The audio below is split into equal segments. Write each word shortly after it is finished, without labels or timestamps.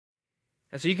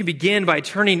And so you can begin by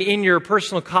turning in your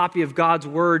personal copy of God's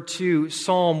Word to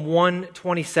Psalm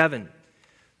 127.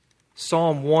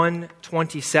 Psalm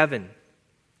 127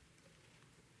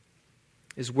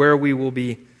 is where we will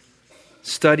be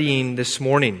studying this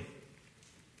morning.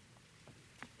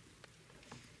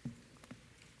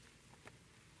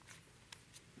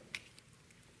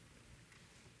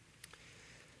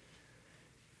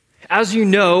 As you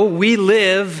know, we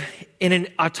live in an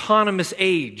autonomous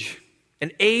age.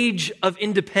 An age of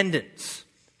independence.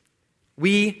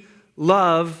 We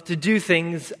love to do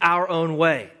things our own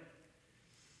way.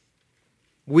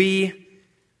 We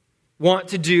want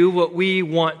to do what we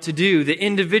want to do. The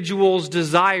individual's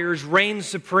desires reign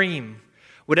supreme.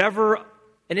 Whatever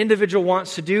an individual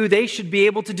wants to do, they should be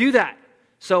able to do that.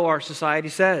 So our society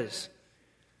says.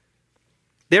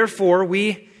 Therefore,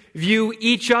 we view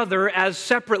each other as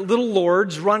separate little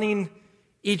lords running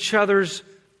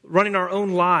our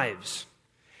own lives.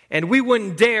 And we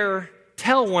wouldn't dare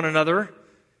tell one another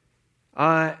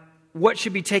what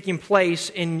should be taking place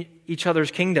in each other's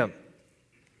kingdom.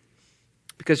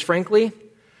 Because frankly,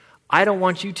 I don't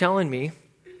want you telling me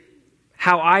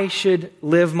how I should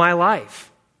live my life.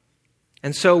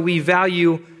 And so we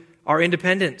value our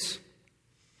independence.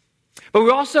 But we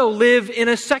also live in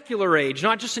a secular age,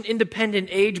 not just an independent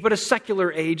age, but a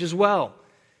secular age as well.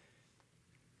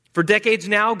 For decades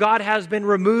now, God has been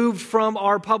removed from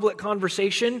our public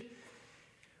conversation,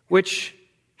 which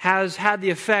has had the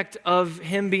effect of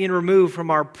Him being removed from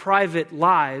our private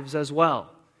lives as well.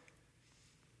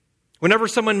 Whenever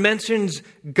someone mentions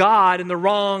God in the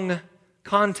wrong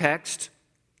context,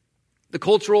 the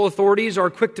cultural authorities are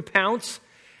quick to pounce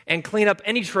and clean up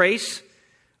any trace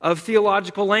of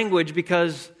theological language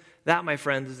because that, my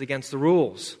friends, is against the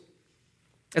rules.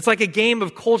 It's like a game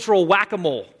of cultural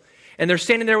whack-a-mole. And they're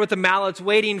standing there with the mallets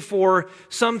waiting for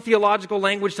some theological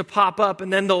language to pop up,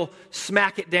 and then they'll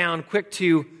smack it down, quick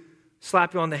to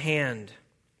slap you on the hand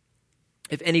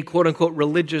if any quote-unquote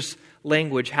religious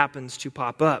language happens to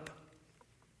pop up.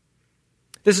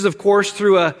 This is, of course,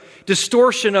 through a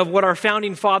distortion of what our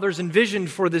founding fathers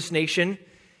envisioned for this nation.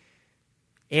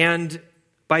 And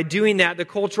by doing that, the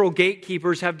cultural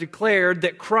gatekeepers have declared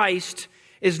that Christ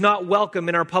is not welcome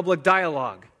in our public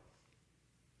dialogue.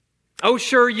 Oh,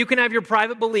 sure, you can have your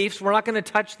private beliefs. We're not going to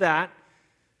touch that.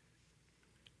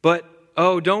 But,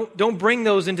 don't bring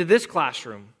those into this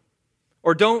classroom.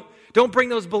 Or don't bring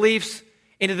those beliefs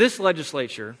into this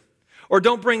legislature. Or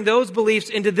don't bring those beliefs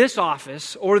into this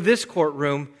office or this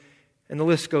courtroom. And the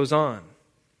list goes on.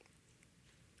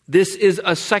 This is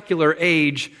a secular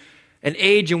age, an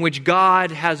age in which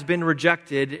God has been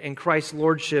rejected and Christ's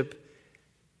lordship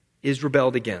is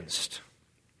rebelled against.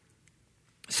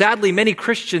 Sadly, many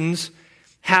Christians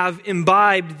have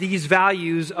imbibed these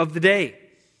values of the day.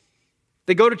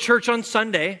 They go to church on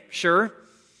Sunday, sure.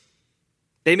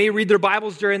 They may read their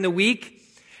Bibles during the week,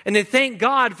 and they thank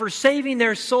God for saving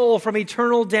their soul from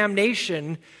eternal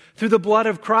damnation through the blood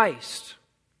of Christ.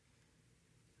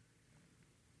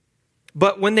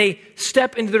 But when they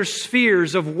step into their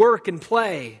spheres of work and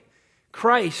play,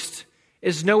 Christ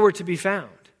is nowhere to be found.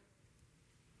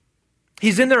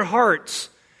 He's in their hearts,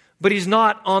 but He's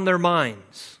not on their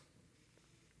minds.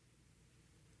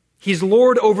 He's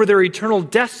Lord over their eternal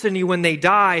destiny when they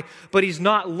die, but He's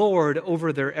not Lord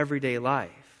over their everyday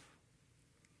life.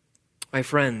 My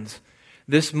friends,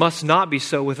 this must not be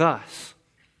so with us.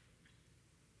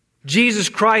 Jesus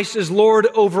Christ is Lord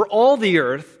over all the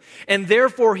earth, and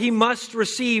therefore He must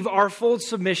receive our full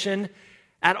submission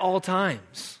at all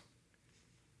times.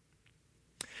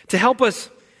 To help us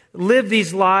live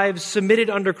these lives submitted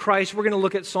under Christ, we're going to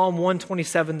look at Psalm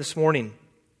 127 this morning.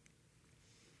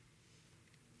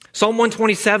 Psalm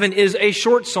 127 is a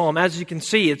short psalm, as you can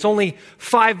see. It's only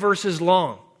 5 verses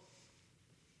long.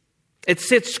 It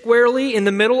sits squarely in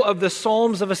the middle of the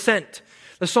Psalms of Ascent.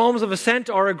 The Psalms of Ascent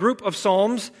are a group of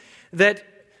psalms that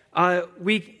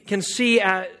we can see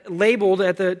labeled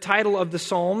at the title of the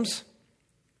Psalms.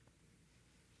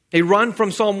 They run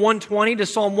from Psalm 120 to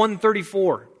Psalm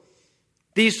 134.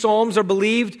 These psalms are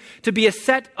believed to be a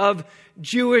set of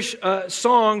Jewish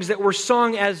songs that were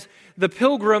sung as the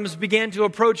pilgrims began to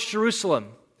approach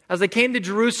Jerusalem. As they came to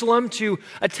Jerusalem to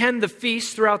attend the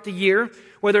feasts throughout the year,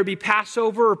 whether it be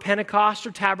Passover or Pentecost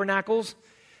or Tabernacles,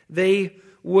 they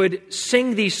would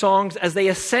sing these songs as they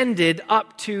ascended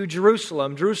up to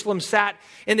Jerusalem. Jerusalem sat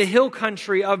in the hill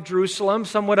country of Jerusalem,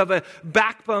 somewhat of a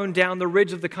backbone down the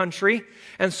ridge of the country.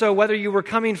 And so whether you were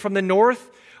coming from the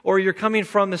north or you're coming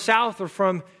from the south or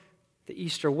from the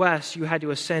east or west, you had to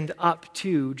ascend up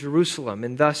to Jerusalem.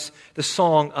 And thus the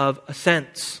song of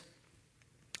ascents,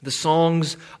 the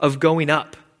songs of going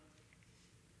up.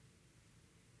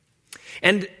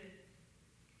 And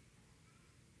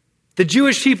the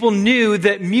Jewish people knew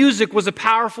that music was a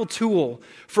powerful tool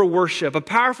for worship, a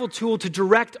powerful tool to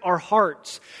direct our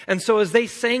hearts. And so as they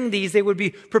sang these, they would be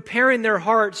preparing their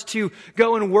hearts to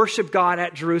go and worship God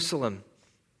at Jerusalem.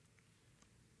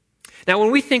 Now,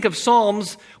 when we think of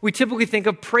psalms, we typically think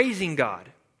of praising God.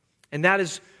 And that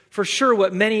is for sure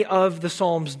what many of the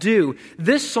psalms do.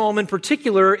 This psalm in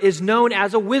particular is known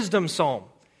as a wisdom psalm,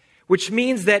 which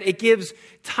means that it gives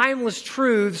timeless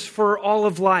truths for all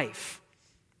of life.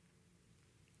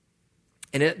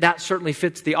 And that certainly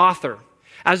fits the author.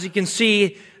 As you can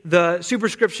see, the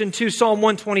superscription to Psalm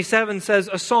 127 says,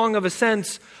 a song of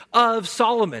ascents of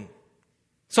Solomon.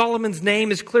 Solomon's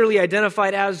name is clearly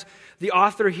identified as the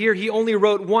author here. He only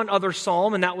wrote one other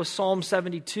psalm, and that was Psalm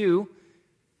 72.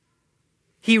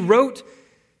 He wrote,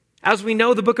 as we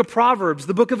know, the book of Proverbs,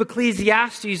 the book of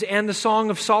Ecclesiastes, and the Song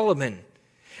of Solomon.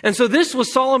 And so this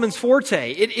was Solomon's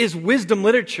forte. It is wisdom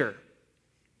literature.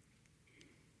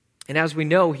 And as we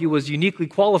know, he was uniquely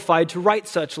qualified to write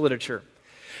such literature.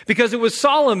 Because it was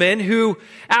Solomon who,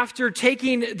 after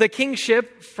taking the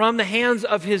kingship from the hands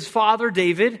of his father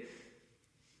David,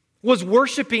 was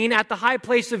worshiping at the high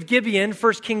place of Gibeon,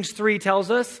 1 Kings 3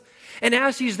 tells us. And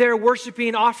as he's there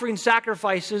worshiping, offering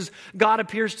sacrifices, God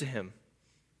appears to him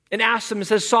and asks him and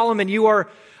says, Solomon, you are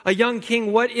a young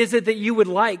king. What is it that you would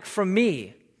like from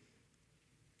me?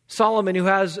 Solomon, who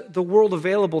has the world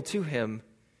available to him,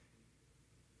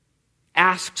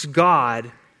 asks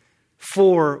God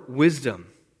for wisdom.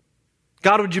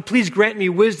 God, would you please grant me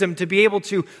wisdom to be able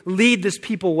to lead this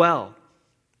people well?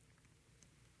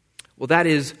 Well,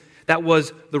 that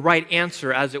was the right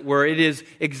answer, as it were. It is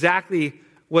exactly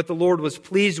what the Lord was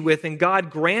pleased with, and God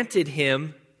granted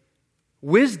him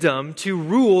wisdom to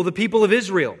rule the people of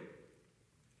Israel.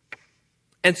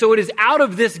 And so it is out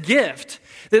of this gift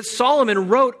that Solomon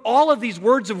wrote all of these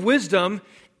words of wisdom,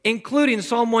 including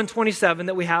Psalm 127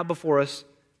 that we have before us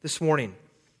this morning.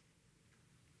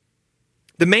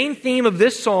 The main theme of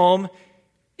this psalm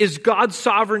is God's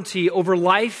sovereignty over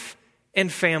life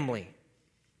and family.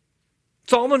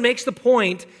 Solomon makes the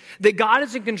point that God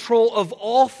is in control of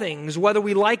all things, whether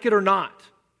we like it or not.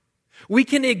 We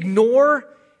can ignore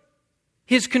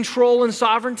his control and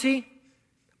sovereignty,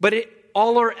 but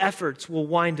all our efforts will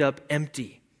wind up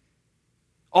empty.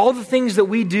 All the things that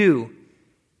we do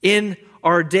in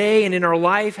our day and in our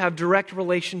life have direct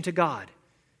relation to God.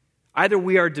 Either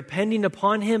we are depending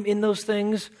upon him in those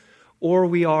things, or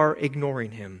we are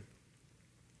ignoring him.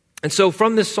 And so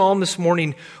from this psalm this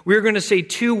morning, we're going to say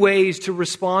two ways to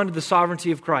respond to the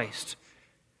sovereignty of Christ.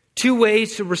 Two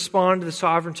ways to respond to the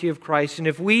sovereignty of Christ. And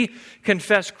if we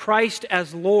confess Christ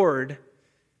as Lord,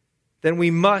 then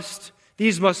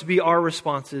these must be our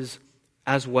responses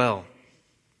as well.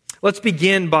 Let's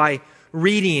begin by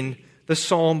reading the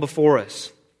psalm before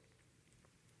us.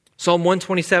 Psalm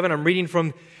 127, I'm reading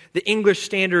from the English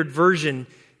Standard Version.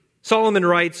 Solomon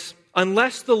writes,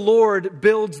 "Unless the Lord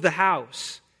builds the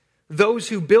house, those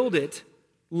who build it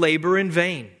labor in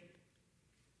vain.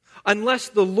 Unless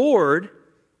the Lord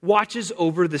watches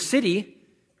over the city,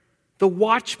 the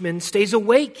watchman stays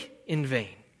awake in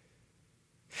vain.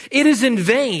 It is in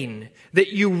vain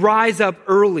that you rise up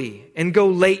early and go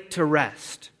late to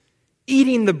rest,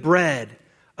 eating the bread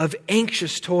of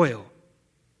anxious toil,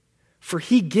 for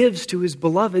he gives to his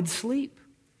beloved sleep.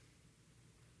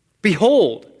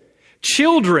 Behold,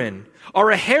 children are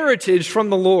a heritage from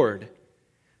the Lord,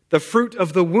 the fruit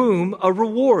of the womb a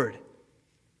reward.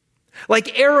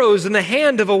 Like arrows in the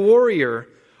hand of a warrior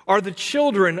are the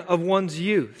children of one's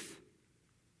youth.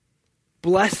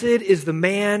 Blessed is the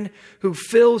man who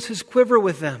fills his quiver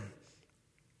with them.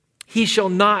 He shall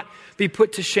not be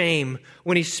put to shame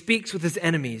when he speaks with his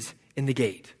enemies in the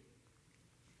gate."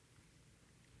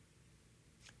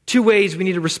 Two ways we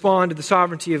need to respond to the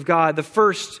sovereignty of God. The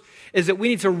first is that we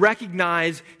need to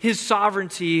recognize his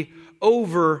sovereignty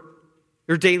over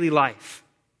your daily life.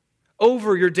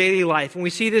 Over your daily life. And we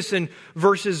see this in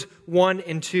verses 1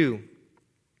 and 2.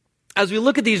 As we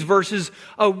look at these verses,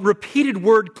 a repeated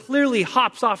word clearly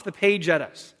hops off the page at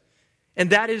us. And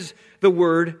that is the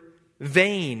word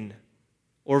vain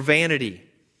or vanity.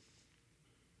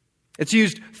 It's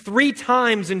used 3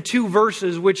 times in 2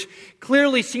 verses, which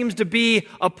clearly seems to be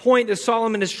a point that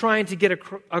Solomon is trying to get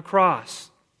across.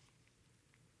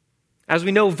 As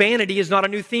we know, vanity is not a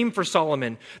new theme for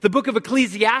Solomon. The book of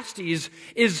Ecclesiastes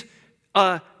is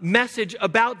a message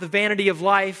about the vanity of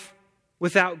life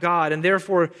without God, and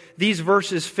therefore these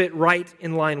verses fit right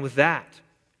in line with that.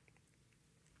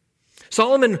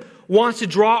 Solomon wants to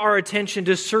draw our attention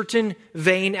to certain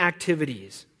vain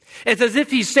activities. It's as if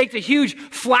he's staked a huge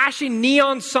flashing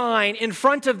neon sign in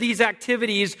front of these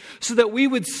activities so that we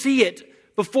would see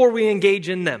it before we engage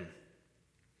in them.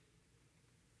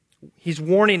 He's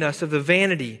warning us of the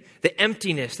vanity, the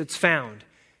emptiness that's found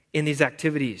in these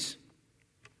activities.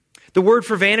 The word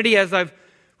for vanity, as I've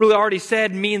really already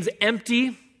said, means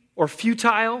empty or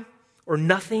futile or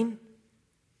nothing.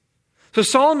 So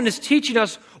Solomon is teaching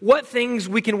us what things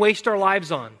we can waste our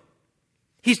lives on.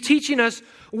 He's teaching us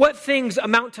what things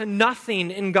amount to nothing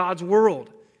in God's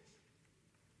world.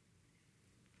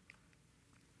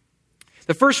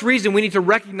 The first reason we need to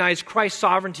recognize Christ's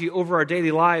sovereignty over our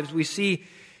daily lives, we see,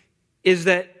 is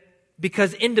that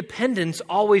because independence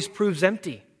always proves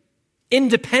empty.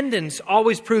 Independence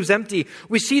always proves empty.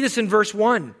 We see this in verse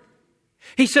 1.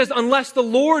 He says, unless the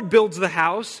Lord builds the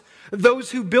house,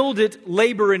 those who build it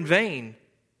labor in vain.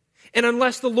 And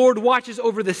unless the Lord watches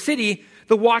over the city,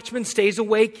 the watchman stays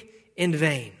awake in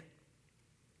vain.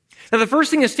 Now, the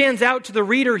first thing that stands out to the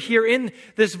reader here in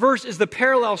this verse is the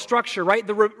parallel structure, right?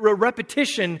 The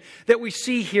repetition that we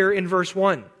see here in verse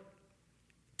 1.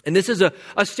 And this is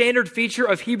a standard feature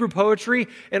of Hebrew poetry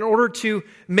in order to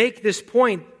make this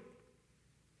point.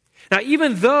 Now,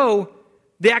 even though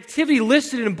the activity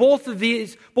listed in both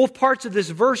parts of this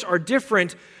verse are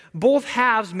different, both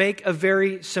halves make a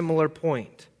very similar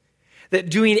point. That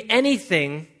doing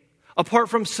anything apart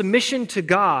from submission to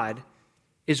God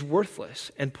is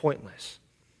worthless and pointless.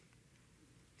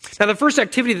 Now, the first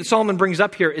activity that Solomon brings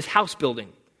up here is house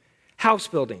building. House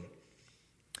building.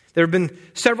 There have been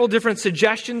several different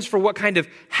suggestions for what kind of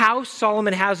house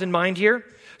Solomon has in mind here.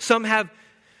 Some have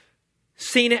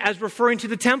seen it as referring to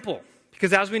the temple,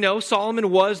 because as we know,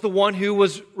 Solomon was the one who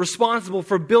was responsible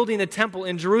for building the temple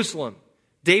in Jerusalem.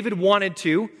 David wanted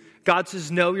to. God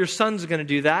says, no, your son's going to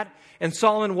do that. And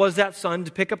Solomon was that son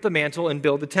to pick up the mantle and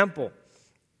build the temple.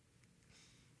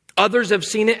 Others have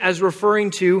seen it as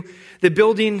referring to the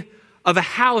building of a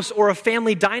house or a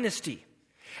family dynasty.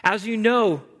 As you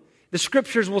know, the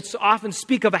scriptures will often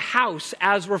speak of a house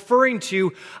as referring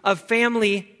to a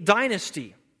family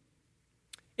dynasty.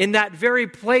 In that very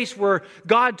place where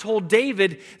God told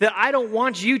David that I don't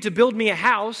want you to build me a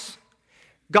house,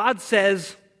 God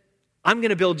says, I'm going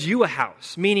to build you a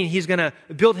house, meaning he's going to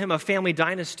build him a family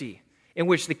dynasty in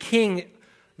which the king,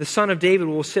 the son of David,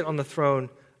 will sit on the throne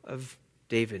of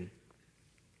David.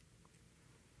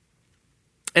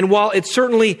 And while it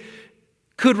certainly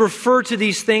could refer to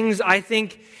these things, I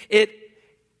think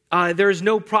there is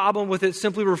no problem with it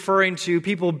simply referring to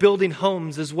people building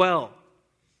homes as well.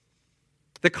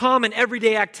 The common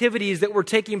everyday activities that were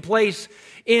taking place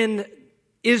in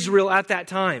Israel at that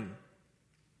time.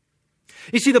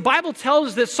 You see, the Bible tells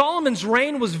us that Solomon's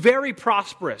reign was very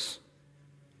prosperous.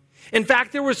 In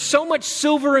fact, there was so much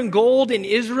silver and gold in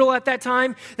Israel at that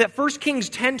time that 1 Kings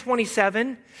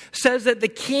 10:27 says that the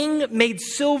king made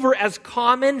silver as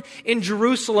common in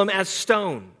Jerusalem as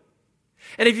stone.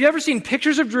 And if you've ever seen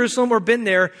pictures of Jerusalem or been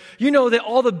there, you know that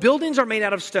all the buildings are made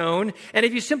out of stone. And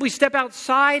if you simply step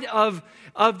outside of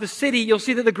the city, you'll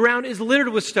see that the ground is littered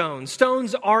with stones.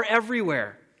 Stones are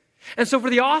everywhere. And so for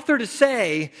the author to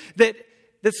say that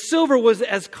silver was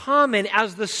as common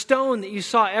as the stone that you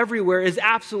saw everywhere is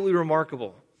absolutely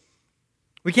remarkable.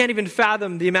 We can't even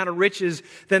fathom the amount of riches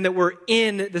then that were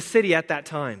in the city at that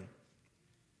time.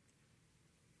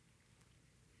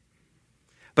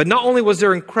 But not only was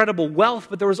there incredible wealth,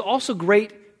 but there was also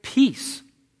great peace.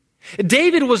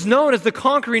 David was known as the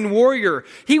conquering warrior.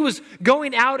 He was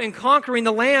going out and conquering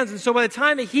the lands. And so by the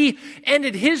time that he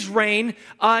ended his reign,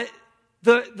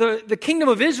 the kingdom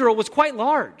of Israel was quite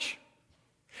large.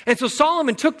 And so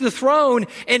Solomon took the throne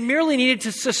and merely needed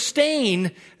to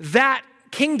sustain that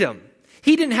kingdom.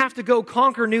 He didn't have to go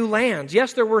conquer new lands.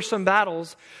 Yes, there were some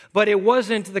battles, but it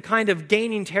wasn't the kind of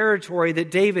gaining territory that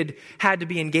David had to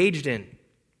be engaged in.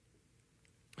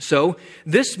 So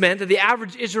this meant that the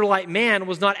average Israelite man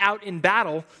was not out in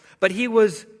battle, but he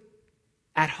was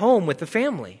at home with the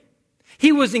family.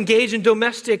 He was engaged in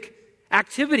domestic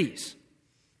activities.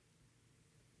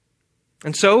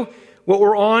 And so what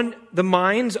were on the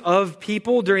minds of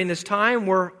people during this time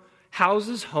were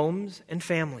houses, homes, and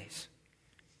families.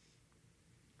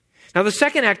 Now, the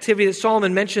second activity that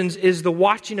Solomon mentions is the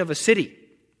watching of a city.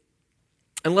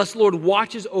 Unless the Lord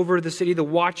watches over the city, the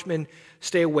watchmen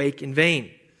stay awake in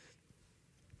vain.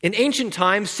 In ancient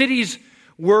times, cities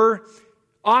were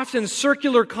often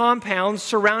circular compounds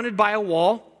surrounded by a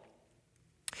wall.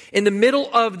 In the middle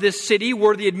of this city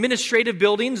were the administrative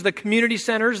buildings, the community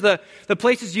centers, the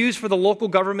places used for the local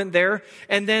government there,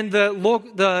 and then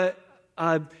the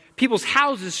people's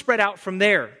houses spread out from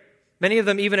there. Many of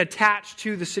them even attached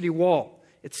to the city wall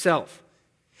itself.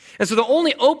 And so the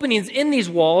only openings in these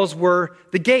walls were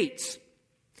the gates.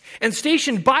 And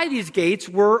stationed by these gates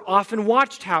were often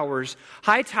watchtowers,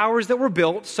 high towers that were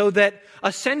built so that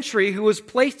a sentry who was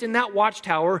placed in that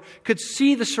watchtower could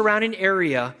see the surrounding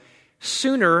area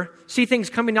sooner, see things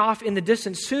coming off in the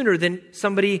distance sooner than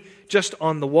somebody just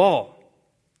on the wall.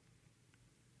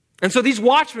 And so these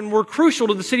watchmen were crucial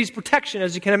to the city's protection,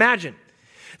 as you can imagine.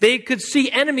 They could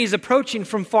see enemies approaching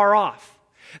from far off.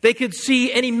 They could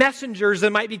see any messengers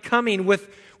that might be coming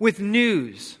with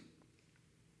news.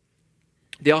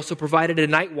 They also provided a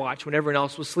night watch when everyone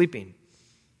else was sleeping.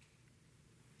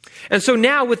 And so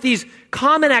now with these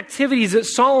common activities that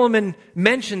Solomon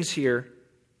mentions here,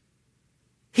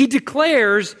 he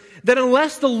declares that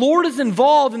unless the Lord is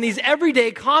involved in these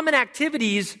everyday common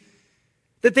activities,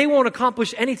 that they won't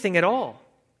accomplish anything at all.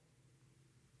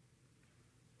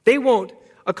 They won't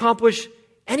accomplish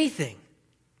anything.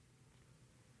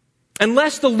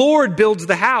 Unless the Lord builds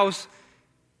the house,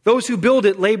 those who build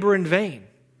it labor in vain.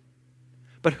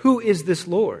 But who is this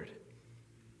Lord?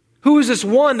 Who is this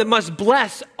one that must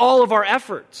bless all of our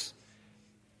efforts?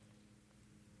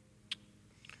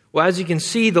 Well, as you can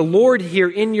see, the Lord here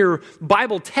in your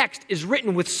Bible text is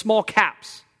written with small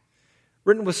caps.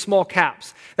 Written with small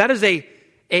caps. That is a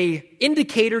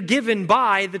indicator given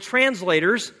by the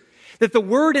translators that the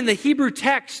word in the Hebrew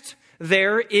text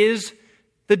there is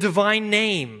the divine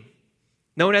name,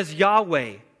 known as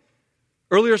Yahweh.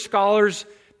 Earlier scholars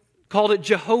called it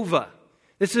Jehovah.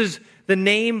 This is the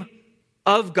name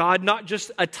of God, not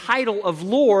just a title of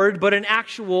Lord, but an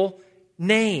actual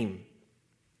name.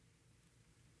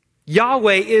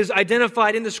 Yahweh is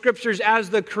identified in the scriptures as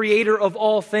the creator of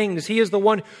all things. He is the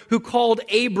one who called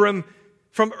Abram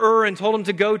from Ur and told him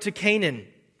to go to Canaan.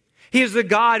 He is the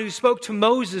God who spoke to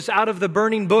Moses out of the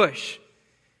burning bush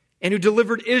and who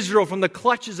delivered Israel from the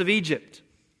clutches of Egypt.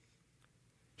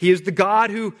 He is the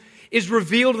God who is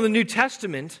revealed in the New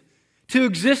Testament to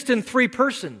exist in three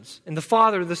persons, in the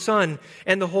Father, the Son,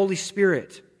 and the Holy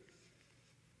Spirit.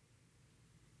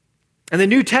 In the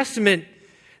New Testament,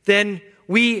 then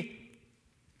we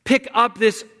pick up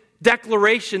this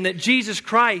declaration that Jesus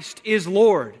Christ is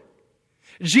Lord.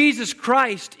 Jesus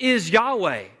Christ is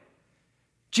Yahweh.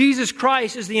 Jesus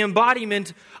Christ is the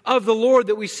embodiment of the Lord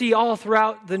that we see all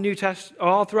throughout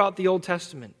the Old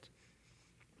Testament.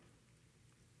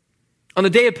 On the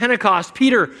day of Pentecost,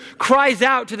 Peter cries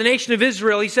out to the nation of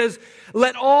Israel. He says,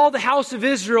 "Let all the house of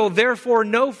Israel therefore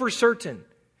know for certain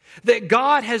that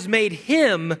God has made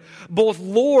him both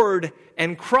Lord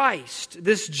and Christ,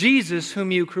 this Jesus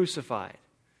whom you crucified."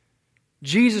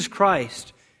 Jesus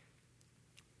Christ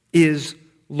is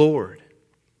Lord.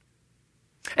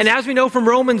 And as we know from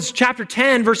Romans chapter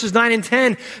 10, verses 9 and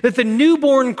 10, that the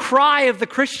newborn cry of the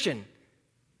Christian,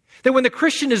 that when the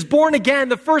Christian is born again,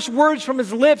 the first words from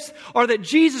his lips are that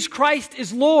Jesus Christ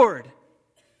is Lord.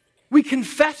 We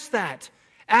confess that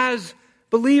as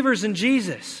believers in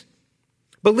Jesus,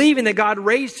 believing that God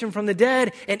raised him from the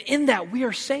dead, and in that we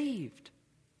are saved.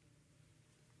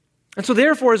 And so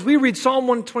therefore, as we read Psalm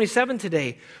 127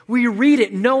 today, we read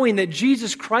it knowing that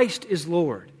Jesus Christ is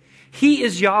Lord. He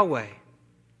is Yahweh.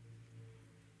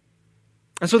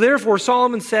 And so therefore,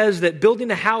 Solomon says that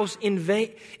building a house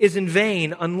is in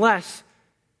vain unless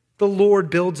the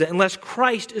Lord builds it, unless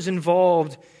Christ is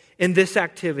involved in this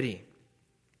activity.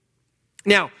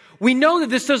 Now, we know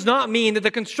that this does not mean that the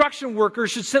construction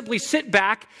workers should simply sit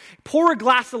back, pour a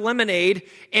glass of lemonade,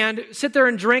 and sit there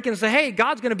and drink and say, "Hey,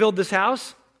 God's going to build this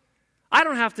house. I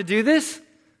don't have to do this.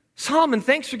 Solomon,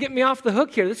 thanks for getting me off the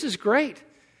hook here. This is great.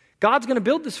 God's going to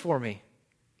build this for me."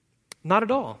 Not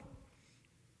at all.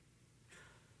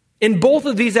 In both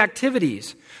of these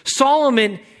activities,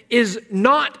 Solomon is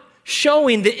not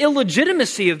showing the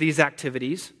illegitimacy of these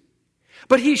activities,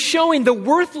 but he's showing the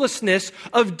worthlessness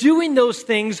of doing those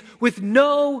things with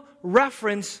no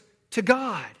reference to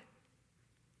God.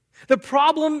 The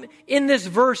problem in this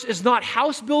verse is not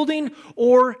house building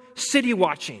or city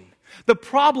watching. The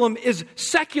problem is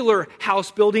secular house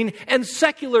building and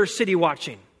secular city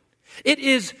watching. It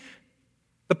is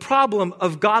the problem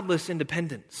of godless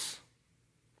independence.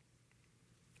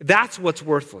 That's what's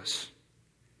worthless.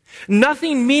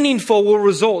 Nothing meaningful will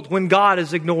result when God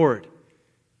is ignored.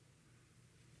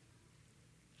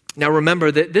 Now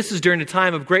remember that this is during a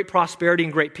time of great prosperity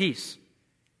and great peace.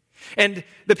 And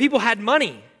the people had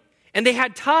money and they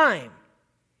had time.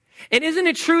 And isn't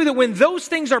it true that when those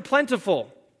things are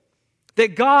plentiful,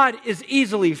 that God is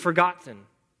easily forgotten?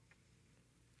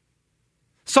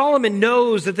 Solomon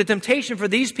knows that the temptation for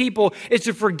these people is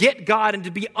to forget God and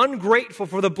to be ungrateful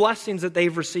for the blessings that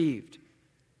they've received.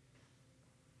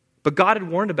 But God had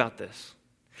warned about this.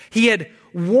 He had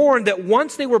warned that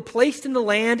once they were placed in the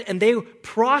land and they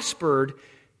prospered,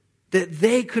 that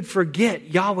they could forget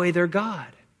Yahweh their God.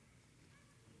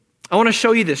 I want to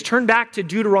show you this. Turn back to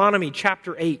Deuteronomy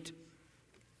chapter 8.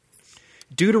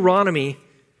 Deuteronomy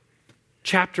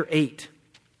chapter 8.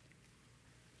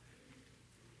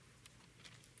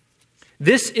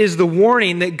 This is the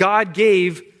warning that God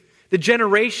gave the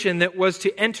generation that was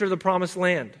to enter the promised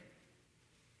land.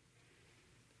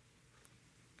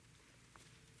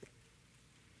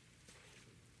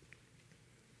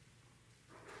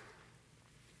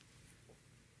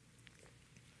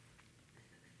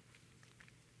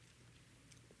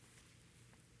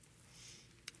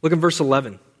 Look at verse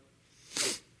 11.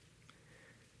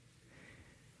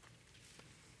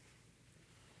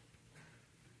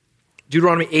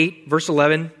 Deuteronomy 8, verse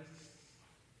 11.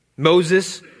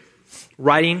 Moses,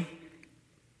 writing,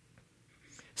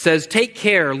 says, "Take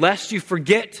care lest you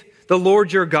forget the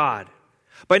Lord your God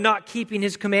by not keeping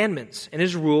his commandments and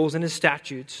his rules and his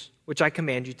statutes, which I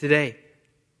command you today.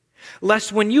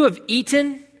 Lest when you have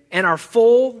eaten and are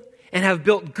full and have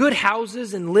built good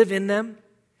houses and live in them,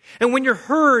 and when your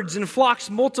herds and flocks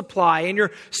multiply, and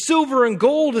your silver and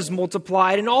gold is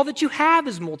multiplied, and all that you have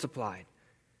is multiplied,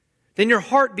 then your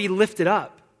heart be lifted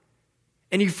up,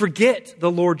 and you forget the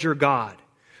Lord your God,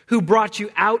 who brought you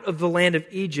out of the land of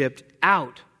Egypt,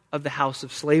 out of the house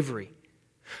of slavery,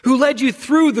 who led you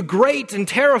through the great and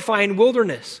terrifying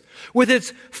wilderness, with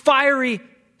its fiery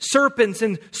serpents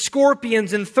and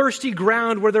scorpions and thirsty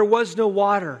ground where there was no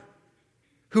water,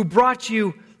 who brought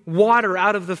you water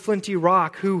out of the flinty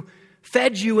rock, who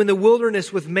fed you in the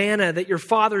wilderness with manna that your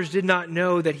fathers did not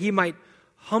know, that he might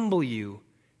humble you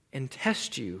and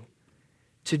test you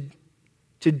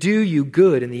to do you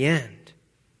good in the end.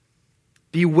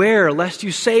 Beware lest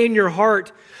you say in your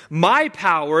heart, my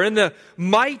power and the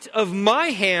might of my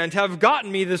hand have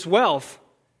gotten me this wealth.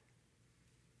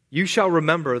 You shall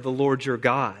remember the Lord your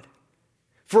God,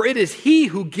 for it is he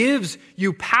who gives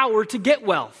you power to get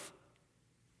wealth,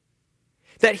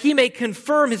 that he may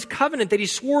confirm his covenant that he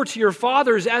swore to your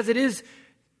fathers as it is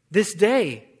this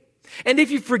day. And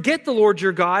if you forget the Lord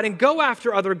your God and go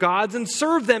after other gods and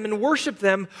serve them and worship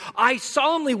them, I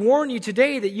solemnly warn you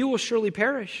today that you will surely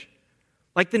perish.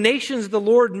 Like the nations the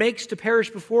Lord makes to perish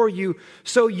before you,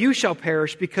 so you shall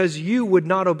perish, because you would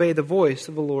not obey the voice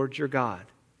of the Lord your God."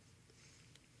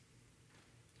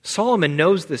 Solomon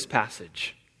knows this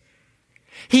passage.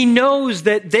 He knows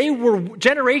that they were,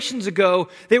 generations ago,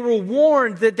 they were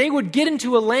warned that they would get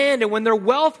into a land, and when their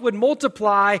wealth would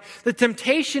multiply, the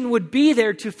temptation would be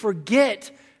there to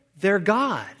forget their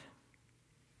God.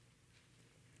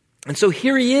 And so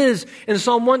here he is in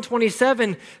Psalm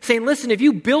 127 saying, listen, if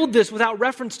you build this without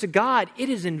reference to God, it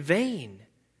is in vain.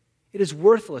 It is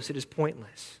worthless. It is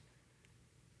pointless.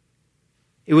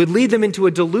 It would lead them into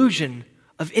a delusion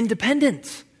of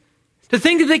independence, to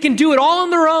think that they can do it all on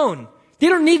their own. They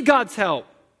don't need God's help.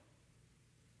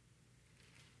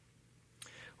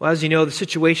 Well, as you know, the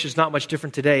situation is not much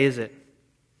different today, is it?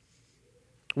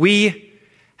 We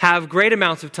have great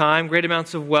amounts of time, great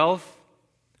amounts of wealth,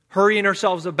 hurrying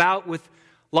ourselves about with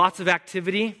lots of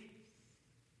activity.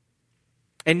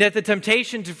 And yet the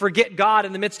temptation to forget God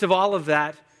in the midst of all of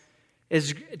that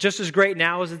is just as great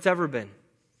now as it's ever been.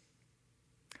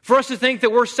 For us to think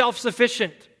that we're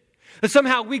self-sufficient, that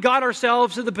somehow we got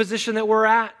ourselves to the position that we're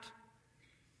at.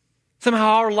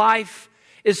 Somehow our life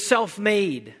is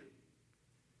self-made.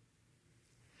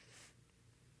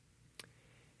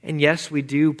 And yes, we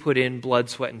do put in blood,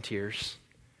 sweat, and tears.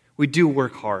 We do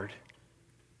work hard.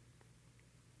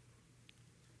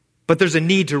 But there's a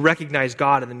need to recognize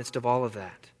God in the midst of all of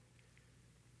that.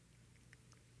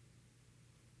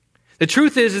 The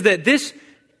truth is that this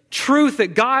truth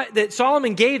that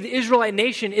Solomon gave the Israelite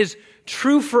nation is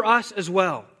true for us as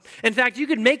well. In fact, you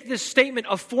could make this statement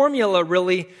a formula,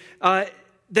 really,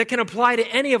 that can apply to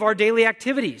any of our daily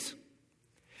activities.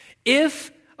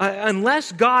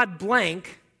 Unless God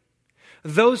blank,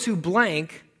 those who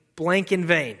blank in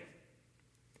vain.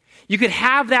 You could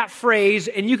have that phrase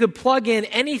and you could plug in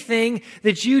anything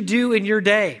that you do in your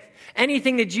day,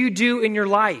 anything that you do in your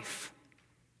life,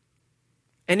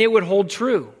 and it would hold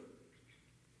true.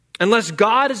 Unless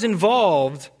God is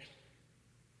involved,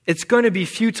 it's going to be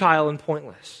futile and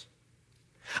pointless.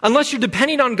 Unless you're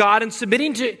depending on God and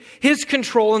submitting to his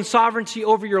control and sovereignty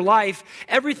over your life,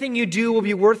 everything you do will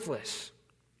be worthless.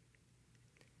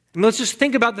 And let's just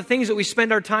think about the things that we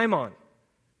spend our time on.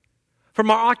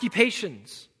 From our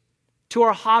occupations, to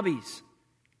our hobbies,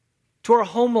 to our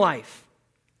home life,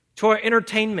 to our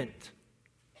entertainment,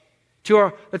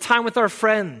 to the time with our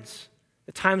friends,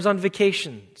 the times on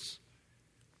vacations.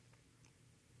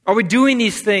 Are we doing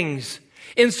these things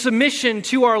in submission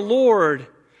to our Lord,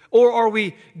 or are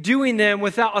we doing them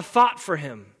without a thought for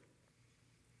Him?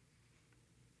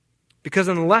 Because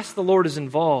unless the Lord is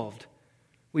involved,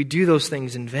 we do those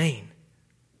things in vain.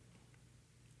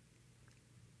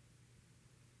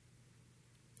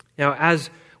 Now, as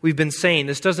we've been saying,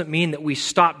 this doesn't mean that we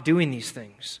stop doing these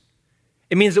things.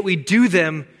 It means that we do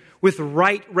them with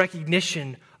right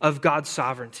recognition of God's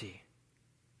sovereignty.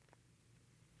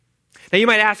 Now, you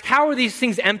might ask, how are these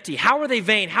things empty? How are they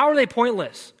vain? How are they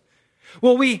pointless?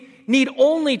 Well, we need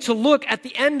only to look at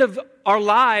the end of our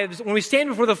lives when we stand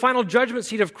before the final judgment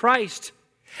seat of Christ.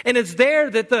 And it's there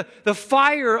that the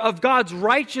fire of God's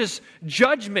righteous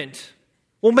judgment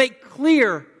will make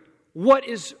clear what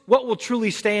will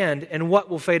truly stand and what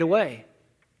will fade away.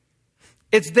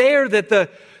 It's there that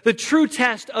the true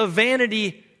test of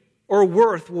vanity or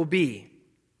worth will be.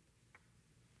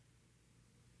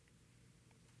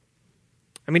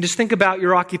 I mean, just think about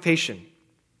your occupation.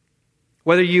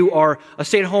 Whether you are a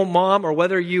stay-at-home mom or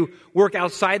whether you work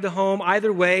outside the home,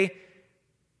 either way,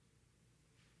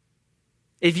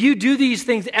 if you do these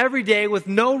things every day with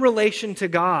no relation to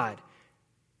God,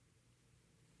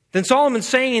 then Solomon's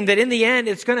saying that in the end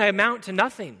it's going to amount to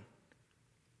nothing.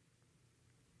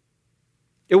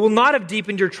 It will not have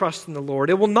deepened your trust in the Lord.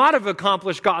 It will not have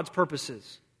accomplished God's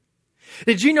purposes.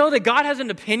 Did you know that God has an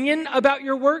opinion about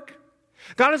your work?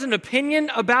 God has an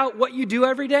opinion about what you do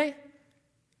every day?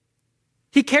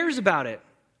 He cares about it.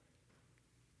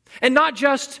 And not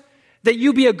just that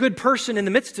you be a good person in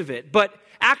the midst of it, but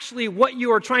actually what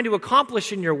you are trying to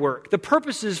accomplish in your work, the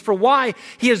purposes for why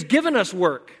He has given us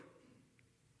work.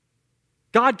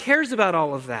 God cares about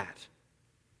all of that.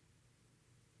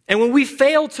 And when we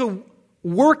fail to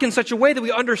work in such a way that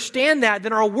we understand that,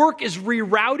 then our work is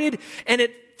rerouted and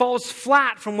it falls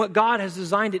flat from what God has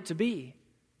designed it to be.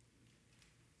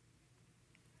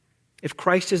 If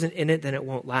Christ isn't in it, then it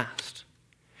won't last.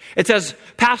 It's as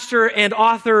pastor and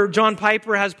author John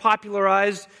Piper has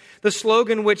popularized the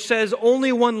slogan which says,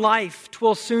 "Only one life,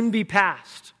 'twill soon be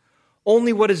past.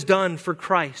 Only what is done for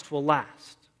Christ will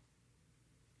last."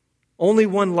 Only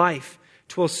one life,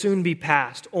 'twill soon be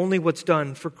past. Only what's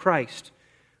done for Christ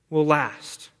will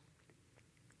last.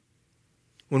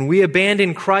 When we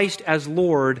abandon Christ as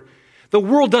Lord, the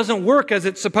world doesn't work as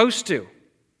it's supposed to.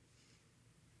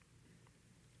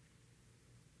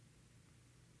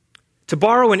 To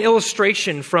borrow an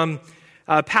illustration from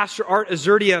Pastor Art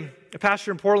Azurdia, a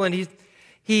pastor in Portland,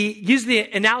 he used the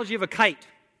analogy of a kite.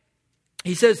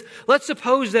 He says, let's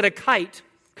suppose that a kite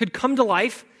could come to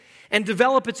life and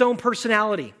develop its own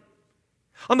personality.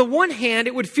 On the one hand,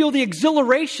 it would feel the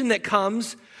exhilaration that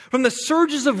comes from the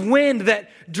surges of wind that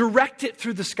direct it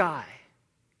through the sky.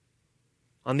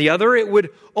 On the other, it would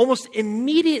almost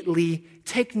immediately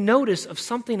take notice of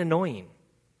something annoying.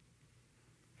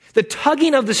 The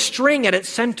tugging of the string at its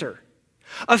center,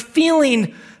 a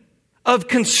feeling of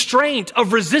constraint,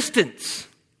 of resistance.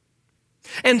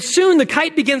 And soon the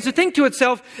kite begins to think to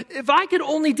itself, if I could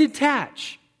only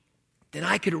detach, then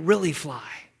I could really fly.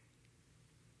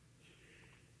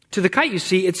 To the kite, you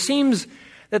see, it seems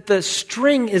that the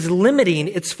string is limiting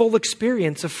its full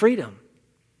experience of freedom.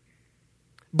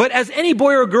 But as any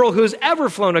boy or girl who has ever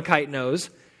flown a kite knows,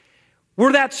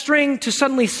 were that string to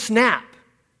suddenly snap,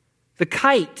 the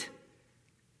kite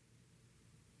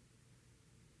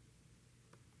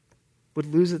would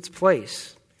lose its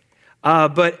place.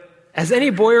 But as any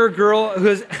boy or girl who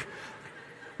has,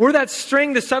 were that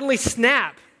string to suddenly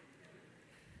snap,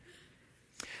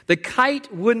 the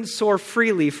kite wouldn't soar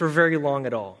freely for very long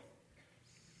at all.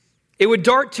 It would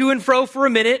dart to and fro for a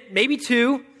minute, maybe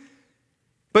two,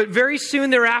 but very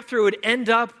soon thereafter it would end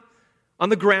up on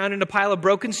the ground in a pile of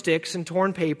broken sticks and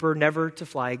torn paper, never to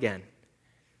fly again.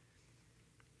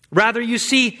 Rather, you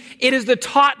see, it is the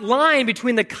taut line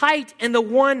between the kite and the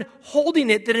one holding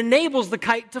it that enables the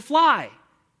kite to fly.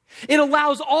 It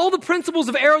allows all the principles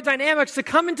of aerodynamics to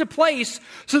come into place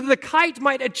so that the kite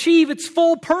might achieve its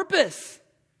full purpose.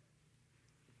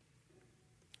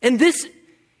 And this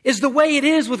is the way it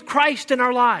is with Christ in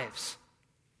our lives.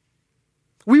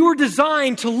 We were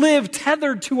designed to live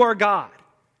tethered to our God.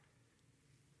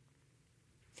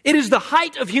 It is the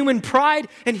height of human pride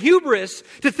and hubris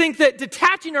to think that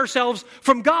detaching ourselves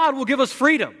from God will give us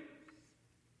freedom.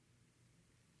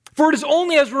 For it is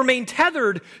only as we remain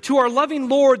tethered to our loving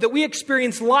Lord that we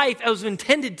experience life as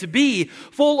intended to be,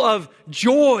 full of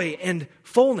joy and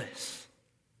fullness.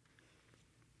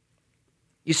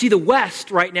 You see, the West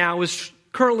right now is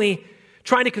currently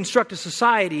trying to construct a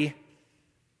society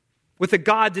with a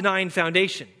God-denying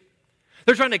foundation.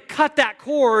 They're trying to cut that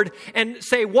cord and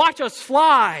say, watch us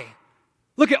fly.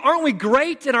 Look, aren't we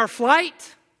great in our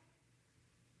flight?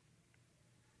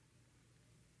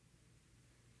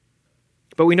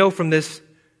 But we know from this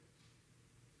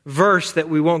verse that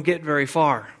we won't get very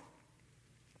far.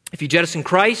 If you jettison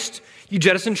Christ, you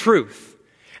jettison truth.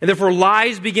 And therefore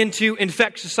lies begin to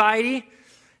infect society.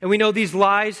 And we know these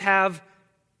lies have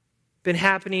been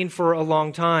happening for a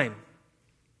long time.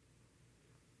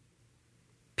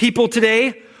 People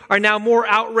today are now more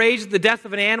outraged at the death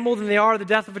of an animal than they are the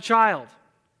death of a child.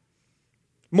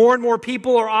 More and more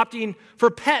people are opting for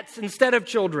pets instead of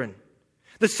children.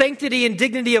 The sanctity and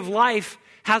dignity of life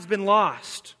has been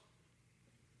lost.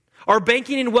 Our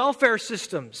banking and welfare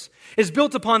systems is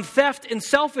built upon theft and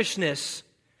selfishness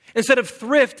instead of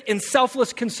thrift and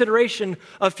selfless consideration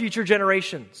of future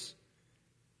generations.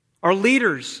 Our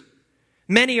leaders,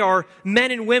 many are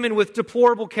men and women with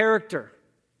deplorable character.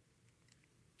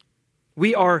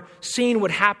 We are seeing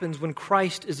what happens when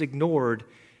Christ is ignored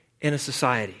in a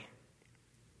society.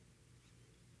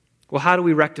 Well, how do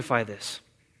we rectify this?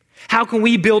 How can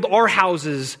we build our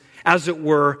houses, as it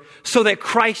were, so that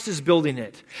Christ is building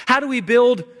it? How do we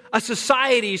build a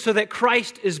society so that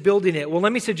Christ is building it? Well,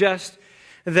 let me suggest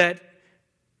that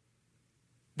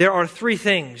there are three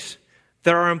things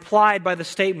that are implied by the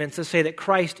statements that say that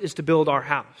Christ is to build our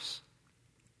house.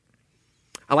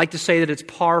 I like to say that it's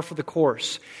par for the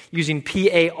course, using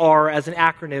PAR as an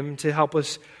acronym to help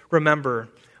us remember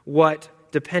what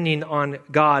depending on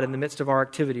God in the midst of our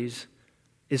activities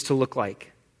is to look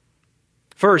like.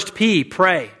 First, P,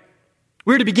 pray.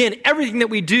 We're to begin everything that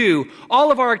we do,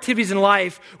 all of our activities in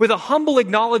life, with a humble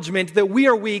acknowledgement that we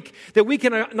are weak, that we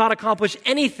cannot accomplish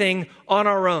anything on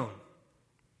our own.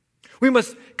 We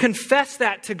must confess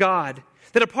that to God,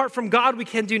 that apart from God we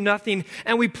can do nothing,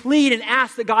 and we plead and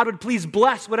ask that God would please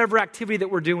bless whatever activity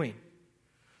that we're doing.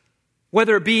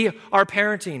 Whether it be our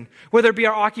parenting, whether it be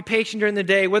our occupation during the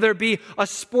day, whether it be a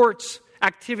sports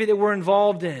activity that we're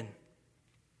involved in,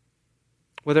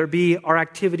 whether it be our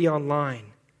activity online.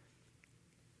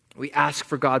 We ask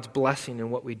for God's blessing in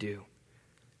what we do.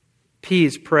 P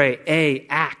is pray. A,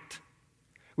 act.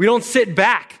 We don't sit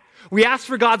back. We ask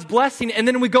for God's blessing and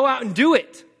then we go out and do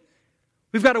it.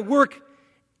 We've got to work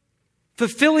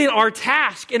fulfilling our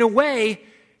task in a way,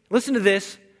 listen to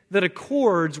this, that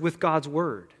accords with God's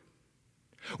word.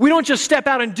 We don't just step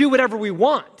out and do whatever we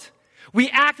want. We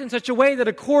act in such a way that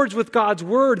accords with God's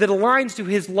word, that aligns to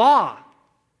His law.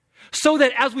 So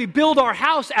that as we build our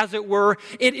house, as it were,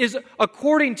 it is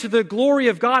according to the glory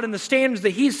of God and the standards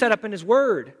that He's set up in His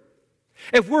word.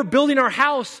 If we're building our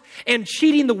house and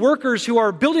cheating the workers who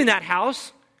are building that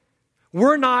house,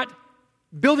 we're not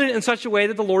building it in such a way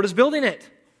that the Lord is building it.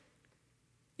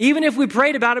 Even if we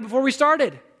prayed about it before we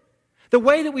started. The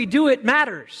way that we do it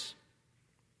matters.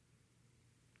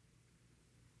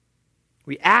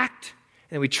 We act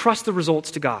and we trust the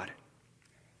results to God.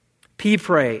 P,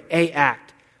 pray. A,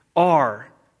 act. R,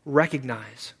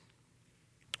 recognize.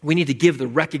 We need to give the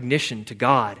recognition to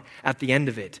God at the end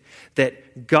of it,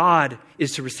 that God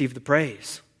is to receive the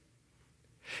praise.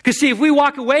 Because see, if we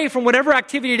walk away from whatever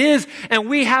activity it is and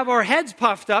we have our heads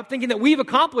puffed up thinking that we've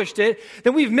accomplished it,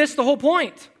 then we've missed the whole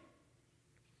point.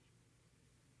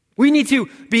 We need to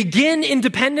begin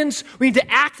independence, we need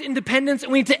to act independence,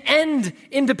 and we need to end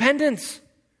independence.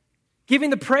 Giving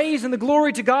the praise and the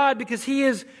glory to God because He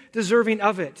is deserving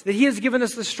of it, that He has given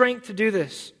us the strength to do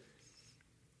this.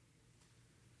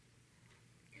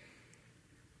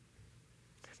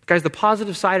 Guys, the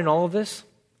positive side in all of this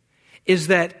is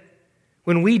that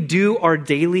when we do our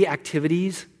daily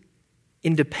activities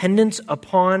in dependence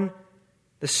upon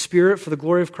the Spirit for the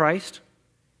glory of Christ,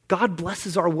 God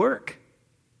blesses our work.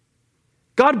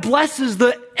 God blesses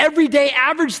the everyday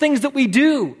average things that we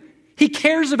do. He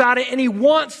cares about it and He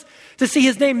wants to see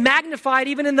His name magnified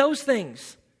even in those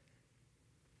things.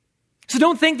 So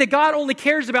don't think that God only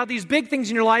cares about these big things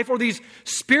in your life or these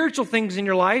spiritual things in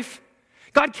your life.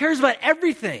 God cares about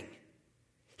everything.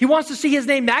 He wants to see His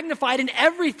name magnified in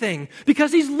everything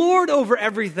because He's Lord over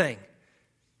everything.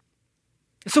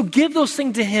 So give those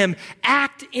things to Him,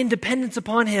 act in dependence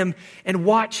upon Him, and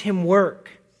watch Him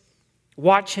work.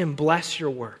 Watch Him bless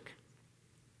your work.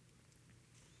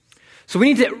 So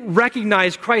we need to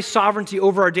recognize Christ's sovereignty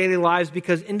over our daily lives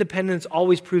because independence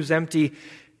always proves empty.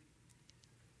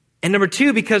 And number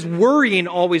two, because worrying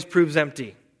always proves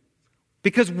empty.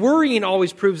 Because worrying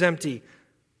always proves empty.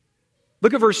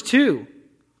 Look at verse 2.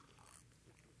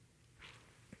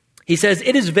 He says,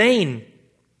 "It is vain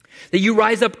that you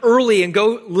rise up early and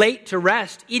go late to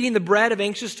rest, eating the bread of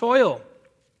anxious toil,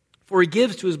 for He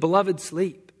gives to His beloved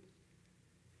sleep."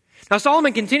 Now,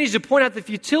 Solomon continues to point out the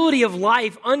futility of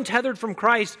life untethered from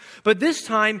Christ, but this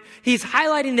time he's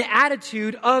highlighting the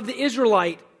attitude of the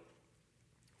Israelite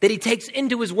that he takes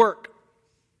into his work.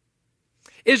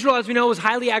 Israel, as we know, was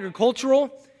highly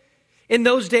agricultural. in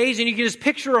those days, and you can just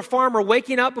picture a farmer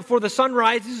waking up before the sun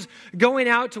rises, going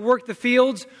out to work the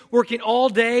fields, working all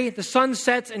day. The sun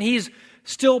sets, and he's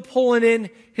still pulling in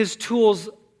his tools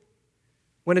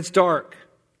when it's dark.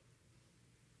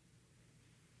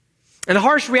 And the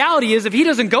harsh reality is, if he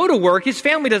doesn't go to work, his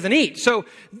family doesn't eat. So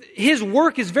his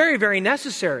work is very, very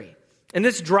necessary. And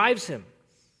this drives him.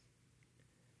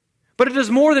 But it does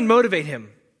more than motivate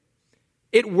him.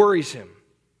 It worries him.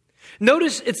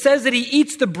 Notice it says that he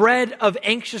eats the bread of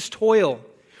anxious toil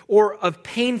or of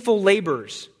painful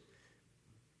labors.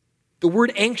 The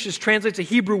word anxious translates a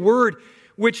Hebrew word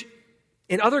which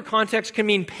in other contexts can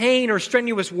mean pain or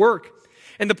strenuous work.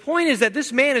 And the point is that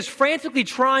this man is frantically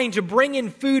trying to bring in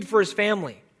food for his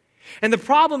family. And the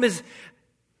problem is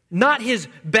not his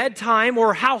bedtime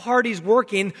or how hard he's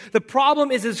working. The problem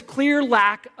is his clear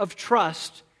lack of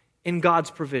trust in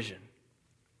God's provision.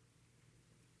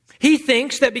 He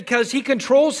thinks that because he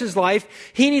controls his life,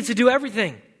 he needs to do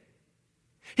everything.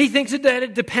 He thinks that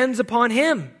it depends upon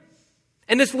him.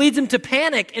 And this leads him to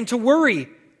panic and to worry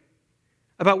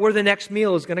about where the next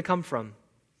meal is going to come from.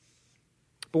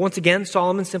 But once again,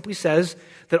 Solomon simply says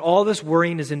that all this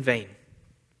worrying is in vain.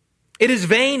 It is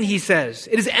vain, he says.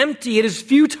 It is empty. It is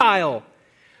futile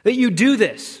that you do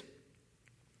this.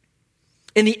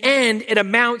 In the end, it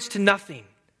amounts to nothing.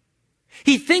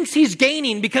 He thinks he's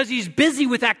gaining because he's busy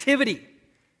with activity.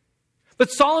 But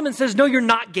Solomon says, no, you're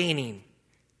not gaining.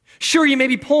 Sure, you may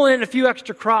be pulling in a few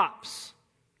extra crops.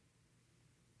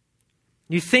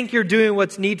 You think you're doing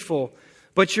what's needful,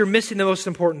 but you're missing the most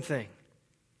important thing.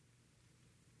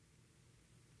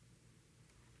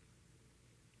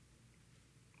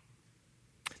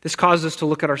 This causes us to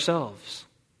look at ourselves.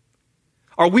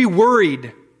 Are we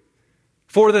worried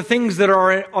for the things that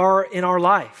are in our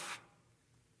life?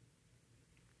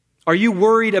 Are you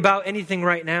worried about anything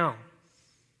right now?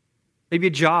 Maybe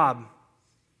a job,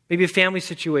 maybe a family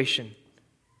situation.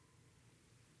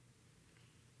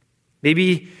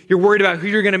 Maybe you're worried about who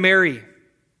you're going to marry.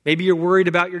 Maybe you're worried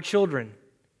about your children.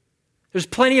 There's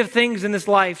plenty of things in this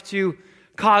life to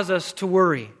cause us to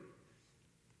worry.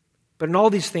 But in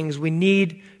all these things, we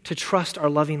need to trust our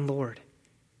loving Lord.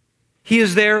 He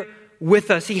is there with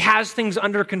us. He has things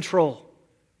under control.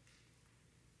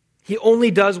 He only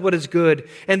does what is good.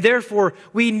 And therefore,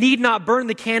 we need not burn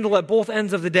the candle at both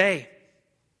ends of the day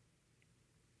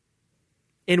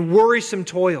in worrisome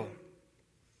toil.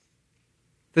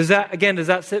 Does that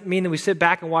mean that we sit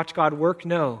back and watch God work?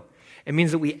 No. It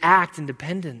means that we act in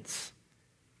dependence,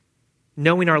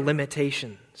 knowing our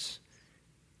limitations.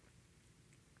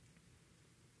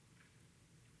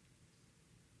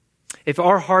 If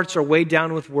our hearts are weighed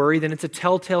down with worry, then it's a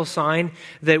telltale sign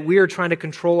that we are trying to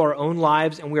control our own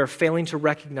lives and we are failing to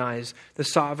recognize the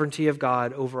sovereignty of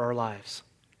God over our lives.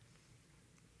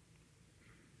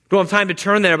 We don't have time to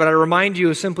turn there, but I remind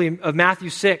you simply of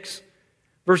Matthew 6,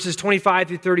 verses 25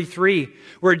 through 33,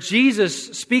 where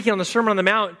Jesus, speaking on the Sermon on the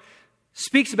Mount,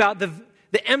 speaks about the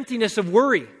emptiness of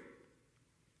worry.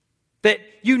 That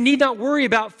you need not worry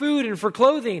about food and for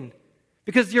clothing,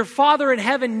 because your Father in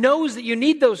heaven knows that you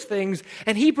need those things,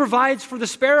 and He provides for the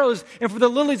sparrows and for the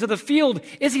lilies of the field.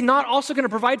 Is He not also going to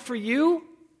provide for you?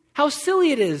 How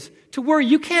silly it is to worry.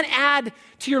 You can't add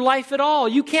to your life at all.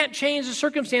 You can't change the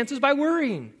circumstances by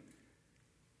worrying.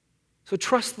 So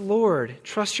trust the Lord.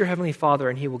 Trust your Heavenly Father,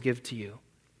 and He will give to you.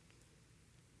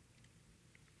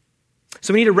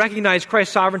 So we need to recognize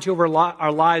Christ's sovereignty over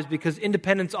our lives, because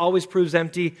independence always proves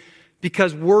empty,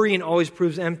 because worrying always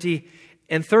proves empty.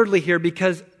 And thirdly here,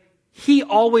 because He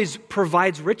always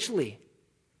provides richly.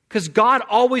 Because God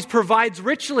always provides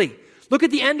richly. Look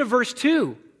at the end of verse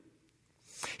 2.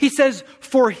 He says,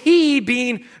 for He,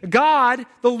 being God,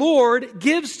 the Lord,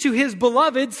 gives to His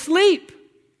beloved sleep.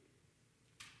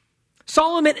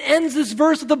 Solomon ends this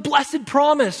verse with a blessed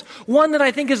promise, one that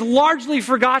I think is largely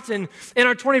forgotten in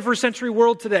our 21st century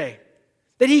world today.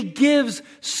 That He gives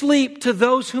sleep to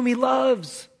those whom He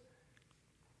loves.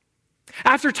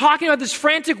 After talking about this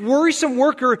frantic, worrisome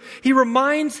worker, he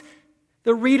reminds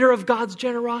the reader of God's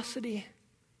generosity.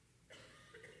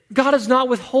 God is not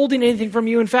withholding anything from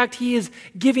you. In fact, He is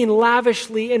giving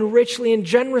lavishly and richly and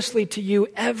generously to you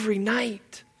every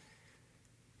night.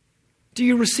 Do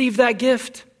you receive that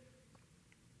gift?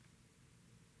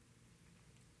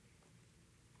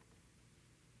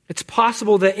 It's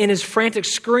possible that in his frantic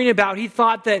scurrying about, he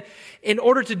thought that in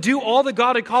order to do all that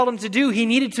God had called him to do, he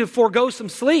needed to forego some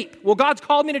sleep. Well, God's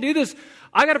called me to do this.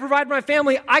 I got to provide for my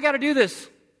family. I got to do this.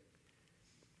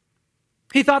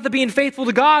 He thought that being faithful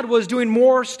to God was doing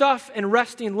more stuff and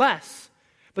resting less.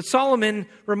 But Solomon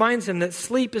reminds him that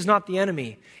sleep is not the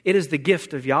enemy. It is the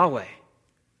gift of Yahweh.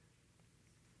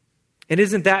 And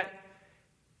isn't that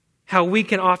how we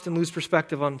can often lose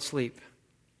perspective on sleep.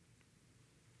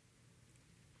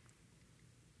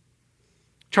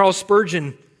 Charles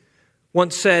Spurgeon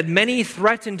once said, "Many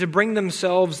threaten to bring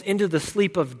themselves into the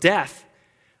sleep of death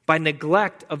by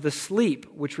neglect of the sleep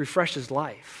which refreshes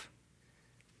life."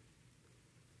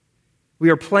 We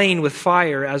are playing with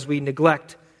fire as we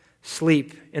neglect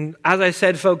sleep. And as I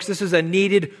said, folks, this is a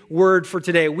needed word for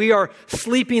today. We are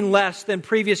sleeping less than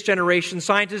previous generations.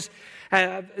 Scientists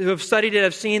who have studied it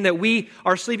have seen that we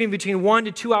are sleeping between 1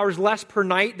 to 2 hours less per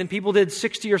night than people did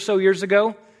 60 or so years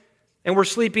ago. And we're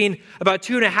sleeping about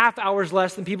 2.5 hours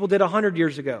less than people did 100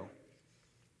 years ago.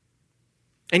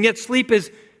 And yet sleep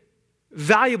is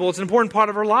valuable. It's an important part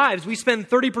of our lives. We spend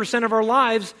 30% of our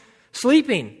lives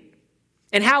sleeping.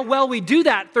 And how well we do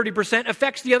that 30%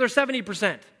 affects the other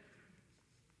 70%.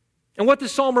 And what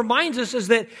this psalm reminds us is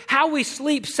that how we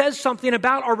sleep says something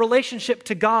about our relationship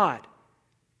to God.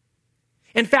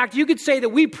 In fact, you could say that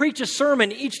we preach a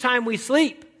sermon each time we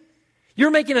sleep.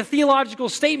 You're making a theological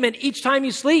statement each time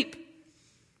you sleep.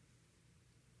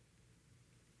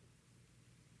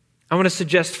 I want to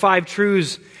suggest 5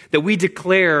 truths that we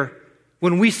declare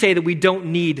when we say that we don't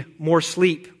need more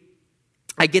sleep.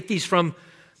 I get these from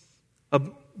a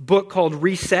book called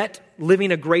Reset,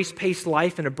 Living a Grace-Paced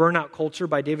Life in a Burnout Culture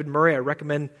by David Murray. I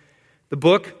recommend the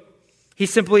book. He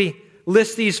simply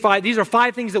lists these 5. These are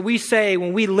 5 things that we say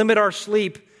when we limit our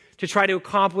sleep to try to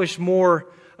accomplish more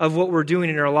of what we're doing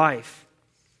in our life.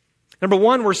 Number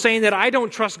 1, we're saying that I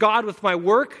don't trust God with my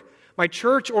work, my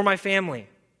church, or my family.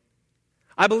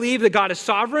 I believe that God is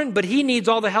sovereign, but He needs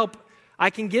all the help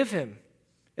I can give Him.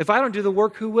 If I don't do the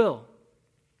work, who will?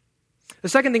 The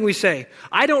second thing we say,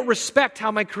 I don't respect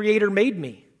how my Creator made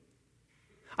me.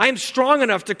 I am strong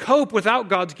enough to cope without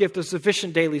God's gift of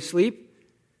sufficient daily sleep.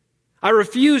 I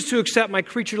refuse to accept my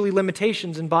creaturely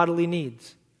limitations and bodily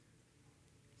needs.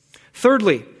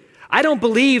 Thirdly, I don't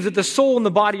believe that the soul and the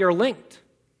body are linked.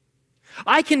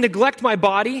 I can neglect my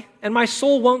body and my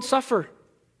soul won't suffer.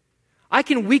 I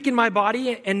can weaken my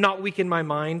body and not weaken my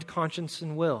mind, conscience,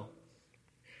 and will.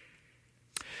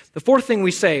 The fourth thing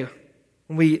we say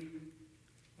when we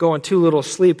go on too little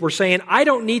sleep, we're saying, I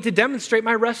don't need to demonstrate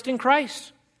my rest in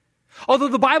Christ. Although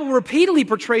the Bible repeatedly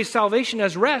portrays salvation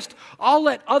as rest, I'll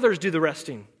let others do the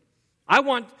resting. I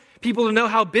want people to know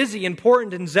how busy,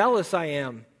 important, and zealous I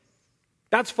am.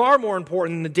 That's far more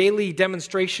important than the daily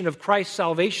demonstration of Christ's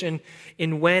salvation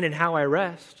in when and how I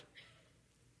rest.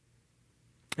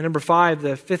 And number 5,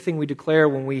 the 5th thing we declare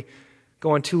when we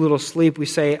go on too little sleep, we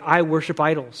say, I worship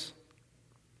idols.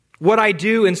 What I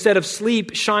do instead of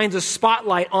sleep shines a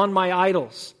spotlight on my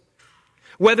idols.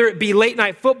 Whether it be late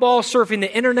night football, surfing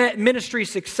the internet, ministry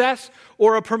success,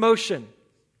 or a promotion.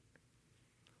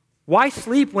 Why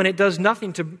sleep when it does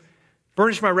nothing to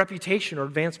burnish my reputation or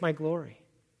advance my glory?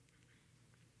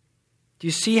 Do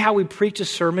you see how we preach a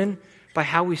sermon by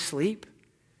how we sleep?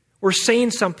 We're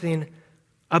saying something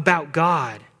about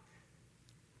God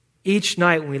each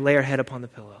night when we lay our head upon the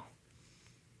pillow.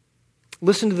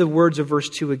 Listen to the words of verse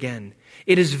 2 again.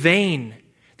 It is vain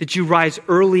that you rise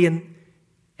early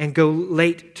and go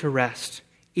late to rest,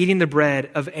 eating the bread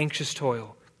of anxious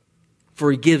toil,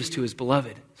 for He gives to His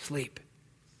beloved sleep.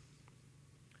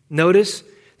 Notice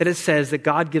that it says that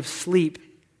God gives sleep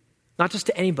not just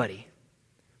to anybody,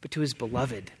 but to His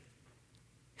beloved.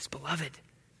 His beloved.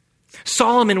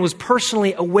 Solomon was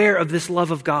personally aware of this love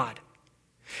of God.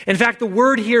 In fact, the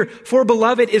word here for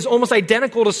beloved is almost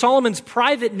identical to Solomon's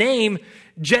private name,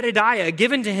 Jedediah,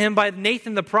 given to him by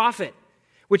Nathan the prophet,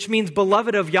 which means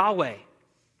beloved of Yahweh.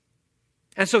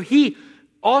 And so he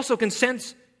also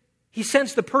sensed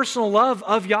the personal love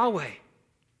of Yahweh.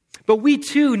 But we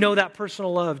too know that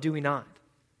personal love, do we not?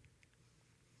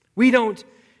 We don't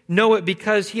know it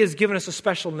because He has given us a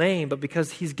special name, but because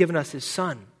He's given us His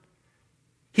Son.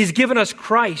 He's given us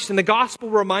Christ, and the gospel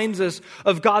reminds us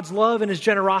of God's love and His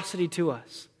generosity to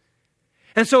us.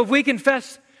 And so if we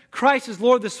confess Christ as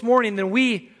Lord this morning, then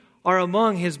we are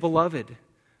among His beloved,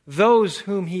 those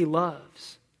whom He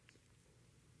loves.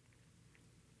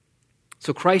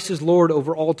 So Christ is Lord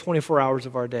over all 24 hours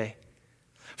of our day.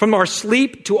 From our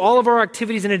sleep to all of our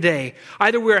activities in a day,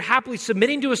 either we are happily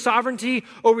submitting to His sovereignty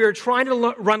or we are trying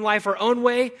to run life our own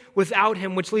way without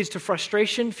Him, which leads to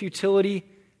frustration, futility,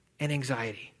 and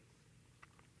anxiety.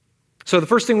 So the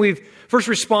first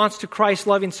response to Christ's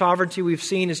loving sovereignty we've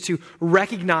seen is to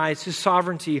recognize His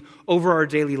sovereignty over our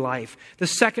daily life. The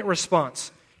second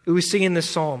response that we see in this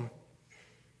psalm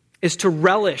is to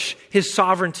relish His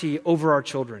sovereignty over our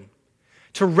children.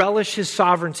 To relish His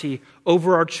sovereignty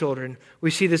over our children.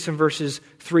 We see this in verses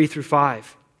 3 through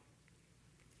 5.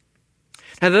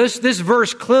 Now this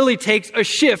verse clearly takes a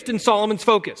shift in Solomon's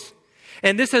focus.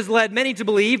 And this has led many to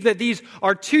believe that these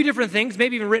are two different things,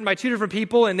 maybe even written by two different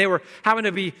people, and they were having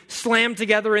to be slammed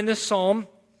together in this psalm.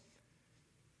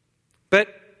 But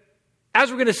as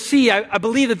we're going to see, I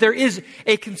believe that there is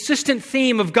a consistent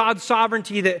theme of God's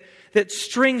sovereignty that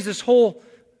strings this whole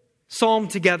psalm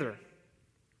together.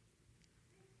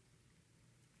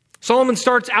 Solomon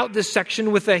starts out this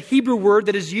section with a Hebrew word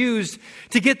that is used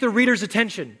to get the reader's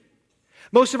attention.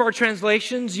 Most of our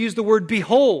translations use the word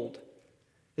behold.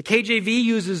 The KJV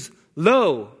uses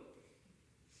lo.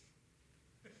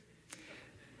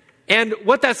 And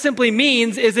what that simply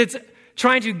means is it's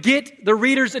trying to get the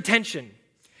reader's attention.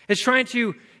 It's trying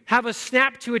to have us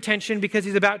snap to attention because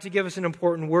he's about to give us an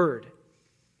important word.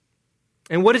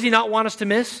 And what does he not want us to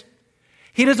miss?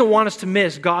 He doesn't want us to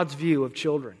miss God's view of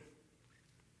children.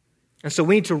 And so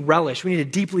we need to relish, we need to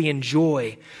deeply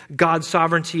enjoy God's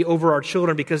sovereignty over our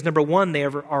children because, number one, they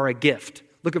are a gift.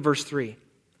 Look at verse 3.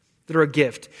 They're a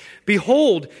gift.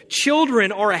 Behold,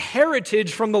 children are a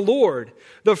heritage from the Lord,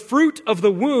 the fruit of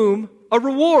the womb, a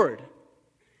reward.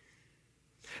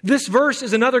 This verse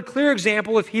is another clear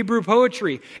example of Hebrew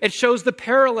poetry. It shows the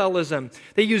parallelism.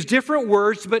 They use different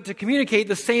words, but to communicate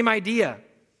the same idea.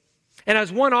 And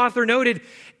as one author noted,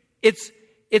 it's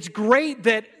great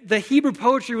that the Hebrew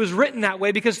poetry was written that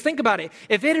way because think about it.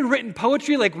 If it had written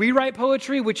poetry like we write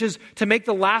poetry, which is to make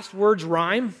the last words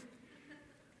rhyme,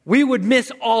 we would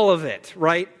miss all of it,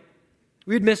 right?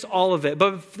 We would miss all of it.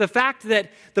 But the fact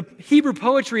that the Hebrew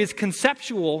poetry is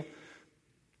conceptual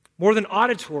more than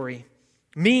auditory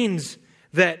means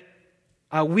that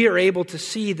we are able to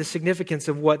see the significance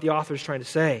of what the author is trying to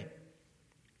say.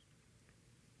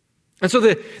 And so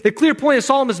the clear point that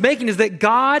Solomon is making is that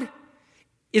God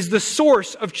is the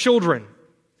source of children.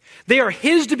 They are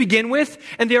His to begin with,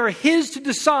 and they are His to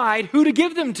decide who to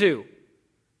give them to.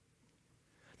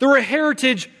 They're a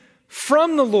heritage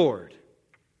from the Lord,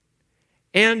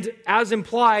 and as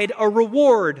implied, a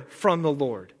reward from the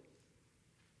Lord.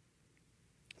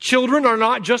 Children are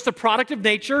not just a product of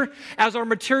nature, as our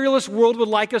materialist world would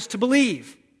like us to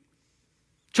believe.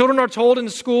 Children are told in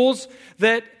schools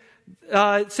that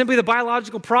simply the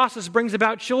biological process brings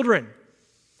about children.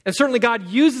 And certainly God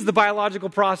uses the biological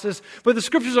process, but the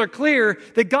scriptures are clear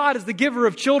that God is the giver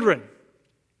of children.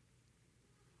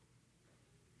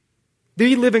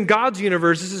 We live in God's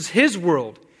universe. This is His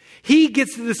world. He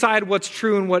gets to decide what's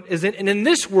true and what isn't. And in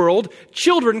this world,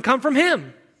 children come from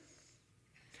Him.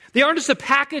 They aren't just a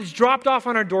package dropped off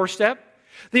on our doorstep.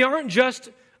 They aren't just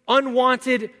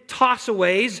unwanted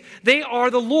toss-aways. They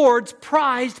are the Lord's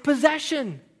prized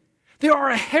possession. They are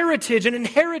a heritage, an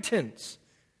inheritance.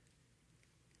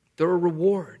 They're a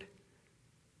reward.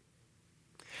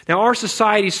 Now, our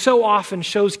society so often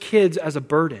shows kids as a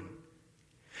burden.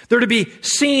 They're to be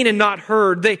seen and not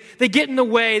heard. They get in the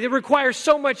way. They require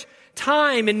so much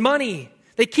time and money.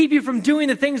 They keep you from doing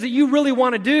the things that you really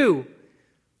want to do.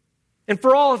 And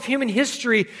for all of human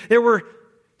history, there were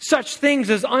such things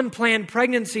as unplanned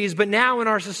pregnancies, but now in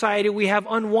our society we have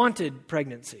unwanted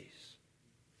pregnancies.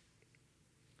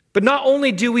 But not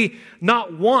only do we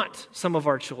not want some of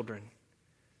our children,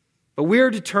 but we are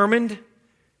determined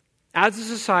as a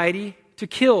society to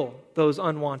kill those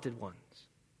unwanted ones.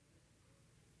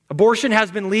 Abortion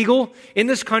has been legal in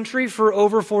this country for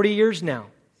over 40 years now.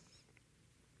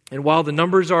 And while the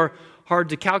numbers are hard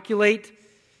to calculate,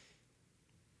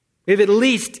 we've at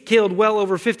least killed well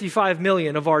over 55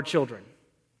 million of our children.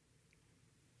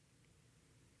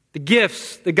 The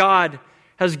gifts that God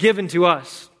has given to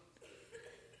us,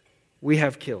 we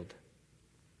have killed.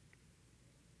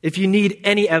 If you need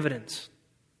any evidence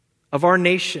of our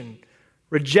nation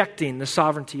rejecting the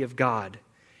sovereignty of God,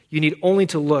 you need only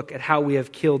to look at how we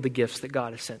have killed the gifts that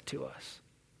God has sent to us.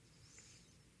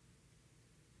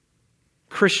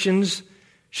 Christians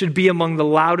should be among the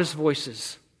loudest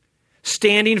voices,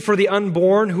 standing for the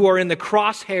unborn who are in the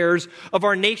crosshairs of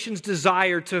our nation's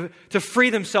desire to free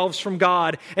themselves from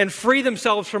God and free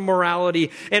themselves from morality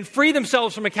and free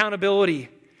themselves from accountability.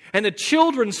 And the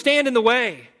children stand in the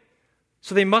way,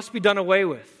 so they must be done away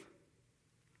with.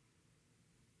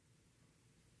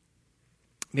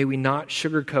 May we not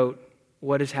sugarcoat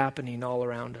what is happening all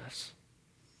around us.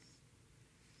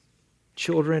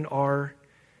 Children are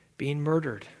being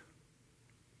murdered.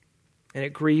 And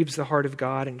it grieves the heart of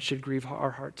God and should grieve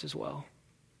our hearts as well.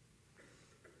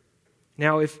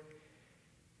 Now, if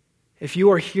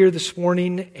you are here this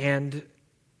morning and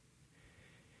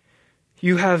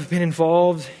you have been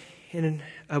involved in an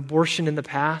abortion in the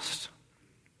past,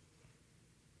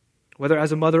 whether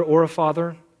as a mother or a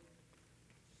father,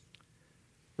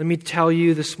 let me tell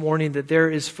you this morning that there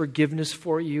is forgiveness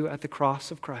for you at the cross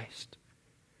of Christ.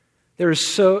 There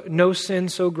is no sin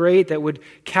so great that would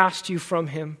cast you from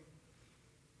him.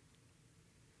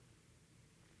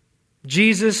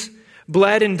 Jesus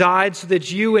bled and died so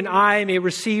that you and I may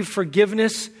receive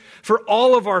forgiveness for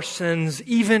all of our sins,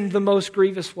 even the most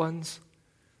grievous ones.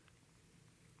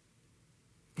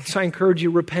 So I encourage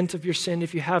you, repent of your sin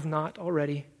if you have not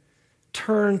already.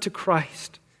 Turn to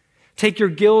Christ. Take your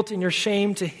guilt and your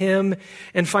shame to him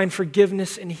and find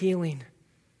forgiveness and healing.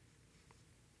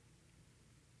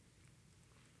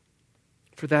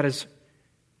 For that is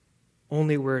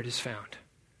only where it is found.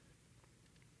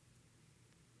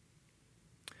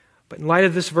 But in light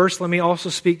of this verse, let me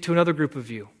also speak to another group of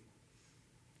you.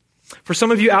 For some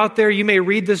of you out there, you may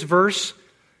read this verse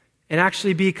and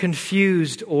actually be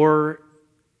confused or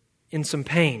in some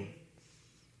pain.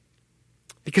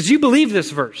 Because you believe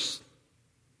this verse.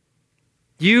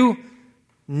 You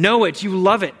know it. You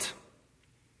love it.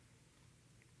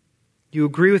 You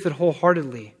agree with it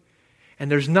wholeheartedly. And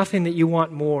there's nothing that you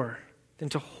want more than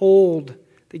to hold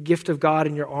the gift of God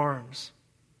in your arms,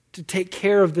 to take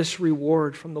care of this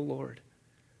reward from the Lord.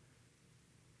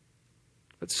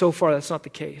 But so far, that's not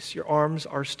the case. Your arms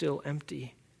are still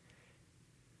empty.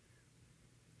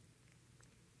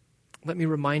 Let me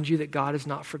remind you that God has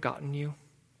not forgotten you.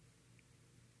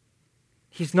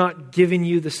 He's not giving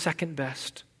you the second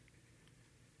best.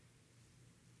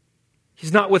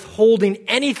 He's not withholding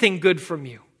anything good from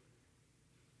you.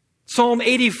 Psalm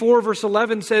 84 verse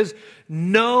 11 says,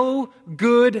 "No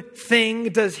good thing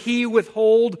does he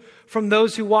withhold from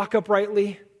those who walk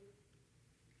uprightly."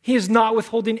 He is not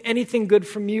withholding anything good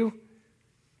from you.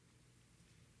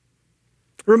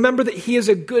 Remember that he is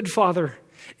a good father,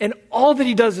 and all that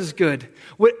he does is good.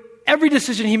 Every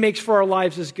decision he makes for our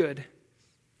lives is good.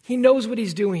 He knows what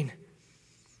he's doing.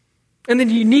 And the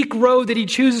unique road that he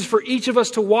chooses for each of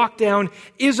us to walk down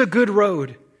is a good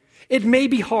road. It may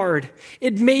be hard.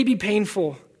 It may be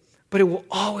painful, but it will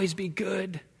always be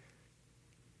good.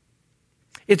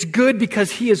 It's good because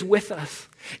he is with us.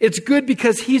 It's good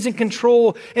because he's in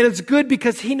control, and it's good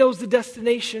because he knows the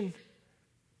destination.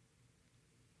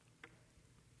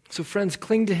 So friends,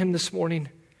 cling to him this morning.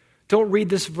 Don't read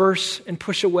this verse and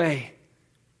push away.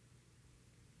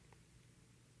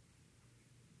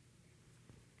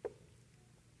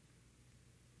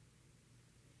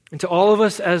 And to all of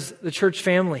us as the church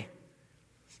family,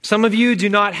 some of you do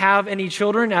not have any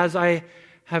children, as I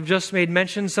have just made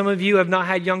mention. Some of you have not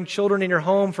had young children in your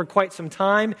home for quite some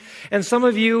time. And some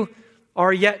of you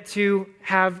are yet to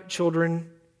have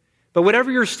children. But whatever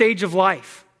your stage of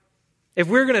life, if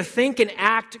we're going to think and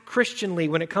act Christianly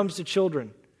when it comes to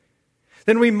children,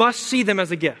 then we must see them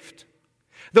as a gift.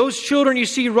 Those children you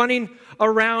see running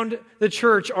around the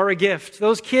church are a gift.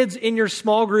 Those kids in your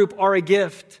small group are a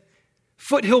gift.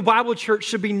 Foothill Bible Church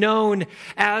should be known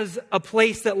as a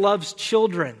place that loves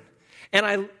children. And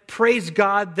I praise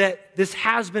God that this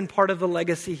has been part of the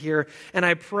legacy here. And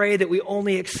I pray that we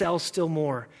only excel still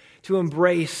more to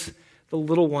embrace the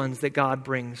little ones that God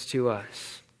brings to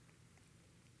us.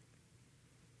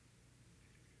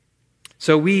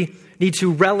 So we need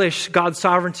to relish God's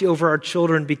sovereignty over our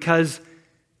children because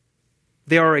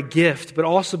they are a gift, but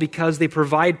also because they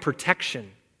provide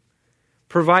protection.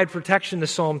 Provide protection, the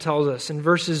psalm tells us in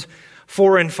verses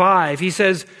 4 and 5. He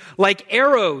says, like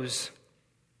arrows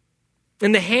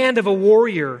in the hand of a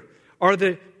warrior are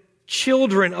the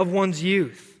children of one's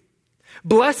youth.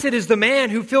 Blessed is the man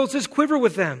who fills his quiver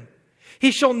with them.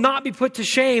 He shall not be put to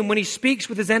shame when he speaks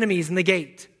with his enemies in the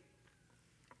gate.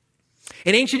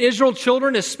 In ancient Israel,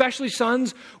 children, especially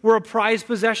sons, were a prized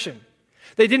possession.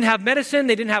 They didn't have medicine.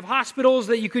 They didn't have hospitals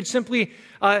that you could simply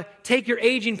take your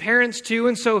aging parents to.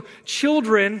 And so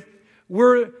children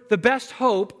were the best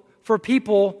hope for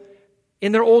people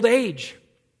in their old age.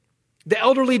 The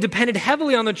elderly depended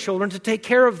heavily on the children to take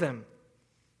care of them.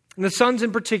 And the sons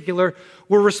in particular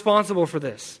were responsible for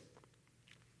this.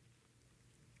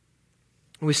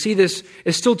 And we see this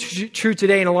is still true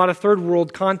today in a lot of third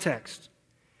world contexts.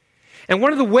 And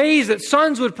one of the ways that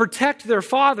sons would protect their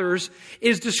fathers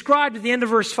is described at the end of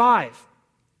verse 5.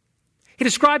 He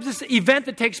describes this event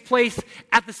that takes place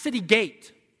at the city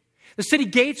gate. The city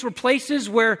gates were places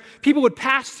where people would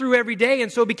pass through every day,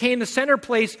 and so it became the center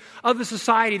place of the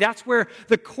society. That's where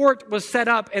the court was set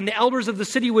up, and the elders of the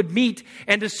city would meet,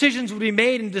 and decisions would be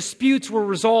made, and disputes were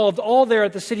resolved, all there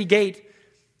at the city gate.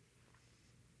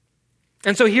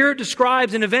 And so here it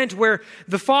describes an event where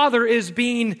the father is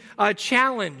being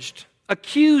challenged,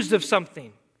 accused of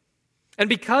something. And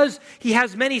because he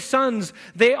has many sons,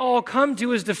 they all come to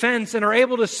his defense and are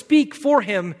able to speak for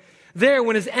him there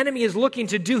when his enemy is looking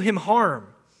to do him harm.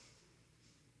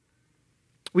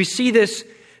 We see this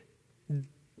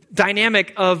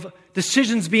dynamic of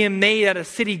decisions being made at a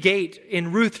city gate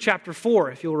in Ruth chapter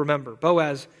 4, if you'll remember.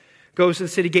 Boaz goes to the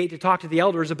city gate to talk to the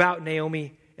elders about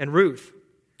Naomi and Ruth.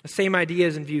 The same idea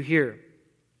is in view here.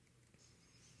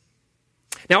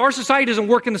 Now, our society doesn't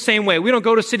work in the same way. We don't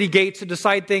go to city gates to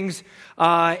decide things,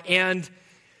 but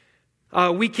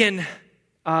we can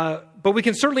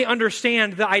certainly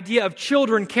understand the idea of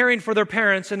children caring for their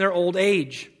parents in their old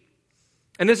age.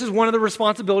 And this is one of the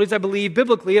responsibilities, I believe,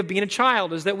 biblically, of being a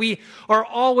child, is that we are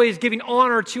always giving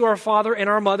honor to our father and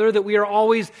our mother, that we are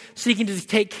always seeking to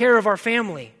take care of our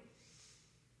family.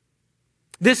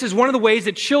 This is one of the ways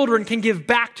that children can give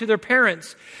back to their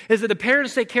parents, is that the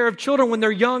parents take care of children when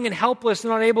they're young and helpless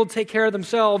and not able to take care of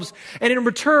themselves. And in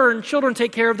return, children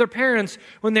take care of their parents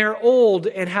when they're old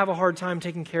and have a hard time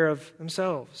taking care of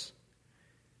themselves.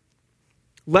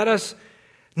 Let us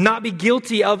not be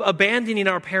guilty of abandoning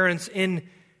our parents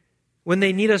when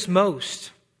they need us most.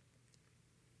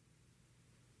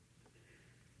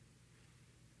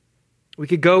 We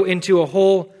could go into a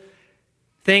whole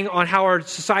thing on how our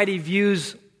society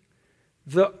views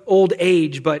the old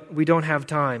age, but we don't have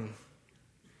time.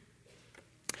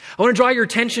 I want to draw your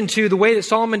attention to the way that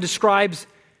Solomon describes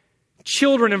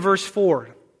children in verse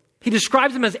 4. He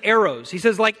describes them as arrows. He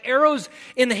says, like arrows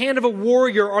in the hand of a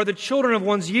warrior are the children of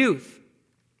one's youth.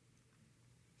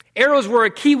 Arrows were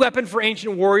a key weapon for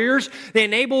ancient warriors. They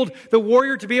enabled the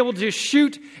warrior to be able to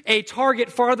shoot a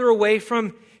target farther away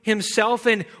from himself,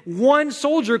 and one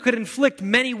soldier could inflict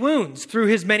many wounds through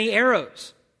his many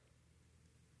arrows.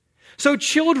 So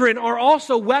children are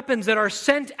also weapons that are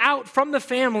sent out from the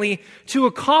family to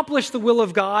accomplish the will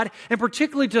of God, and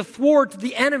particularly to thwart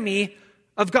the enemy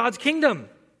of God's kingdom,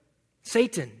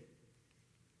 Satan.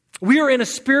 We are in a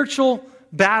spiritual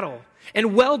battle,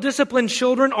 and well-disciplined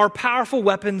children are powerful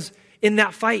weapons in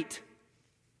that fight.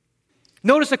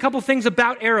 Notice a couple things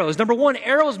about arrows. Number one,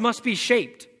 arrows must be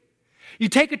shaped. You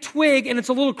take a twig and it's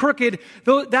a little crooked,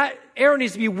 that arrow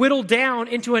needs to be whittled down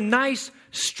into a nice,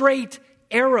 straight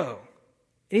arrow.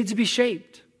 It needs to be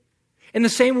shaped. In the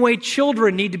same way,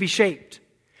 children need to be shaped.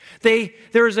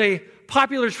 There is a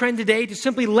popular trend today to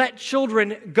simply let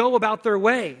children go about their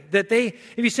way. If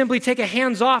you simply take a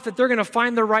hands off, that they're going to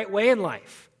find the right way in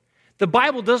life. The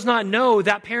Bible does not know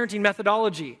that parenting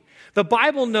methodology. The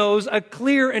Bible knows a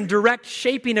clear and direct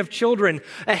shaping of children,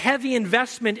 a heavy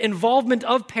involvement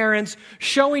of parents,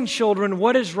 showing children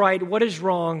what is right, what is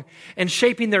wrong, and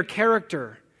shaping their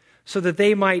character so that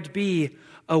they might be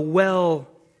a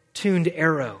well-tuned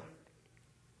arrow.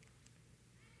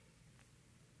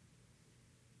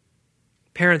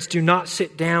 Parents, do not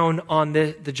sit down on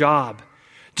the job.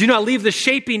 Do not leave the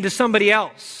shaping to somebody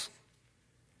else.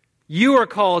 You are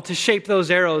called to shape those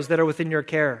arrows that are within your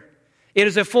care. It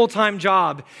is a full-time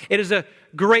job. It is a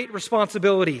great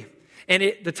responsibility.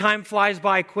 And the time flies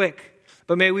by quick.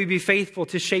 But may we be faithful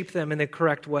to shape them in the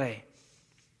correct way.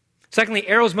 Secondly,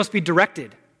 arrows must be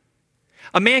directed.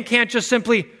 A man can't just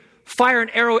simply fire an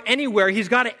arrow anywhere. He's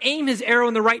got to aim his arrow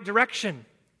in the right direction.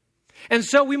 And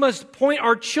so we must point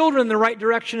our children in the right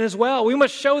direction as well. We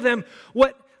must show them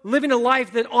what living a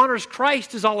life that honors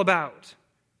Christ is all about.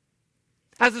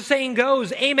 As the saying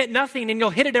goes, aim at nothing and you'll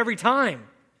hit it every time.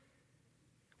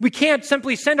 We can't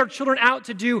simply send our children out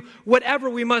to do whatever.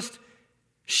 We must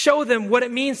show them what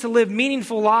it means to live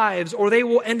meaningful lives, or they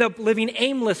will end up living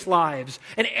aimless lives,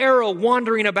 an arrow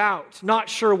wandering about, not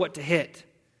sure what to hit.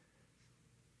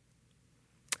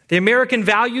 The American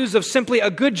values of simply a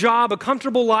good job, a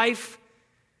comfortable life,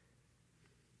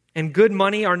 and good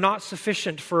money are not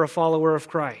sufficient for a follower of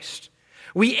Christ.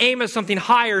 We aim at something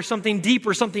higher, something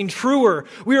deeper, something truer.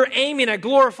 We are aiming at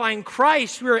glorifying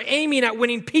Christ. We are aiming at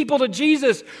winning people to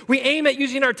Jesus. We aim at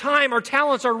using our time, our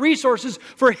talents, our resources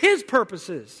for His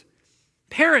purposes.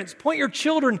 Parents, point your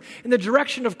children in the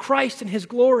direction of Christ and His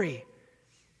glory.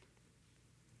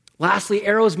 Lastly,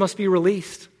 arrows must be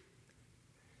released.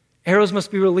 Arrows must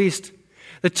be released.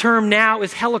 The term now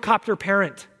is helicopter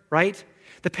parent, right?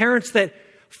 The parents that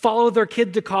follow their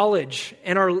kid to college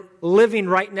and are living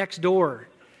right next door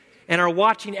and are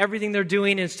watching everything they're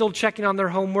doing and still checking on their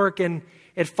homework, and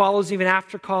it follows even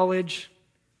after college.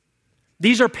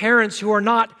 These are parents who are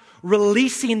not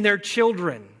releasing their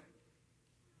children.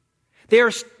 They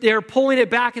are pulling it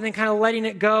back and then kind of letting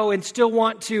it go and still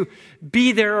want to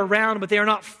be there around, but they are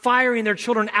not firing their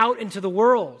children out into the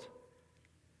world.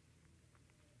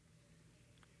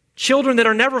 Children that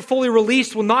are never fully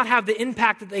released will not have the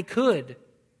impact that they could.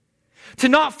 To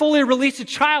not fully release a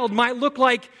child might look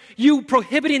like you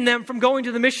prohibiting them from going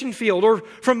to the mission field or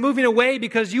from moving away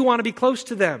because you want to be close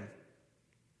to them.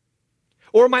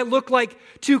 Or it might look like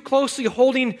too closely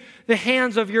holding the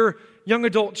hands of your young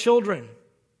adult children.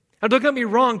 Now, don't get me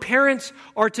wrong, parents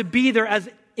are to be there as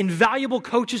invaluable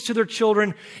coaches to their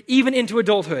children, even into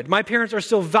adulthood. My parents are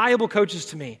still valuable coaches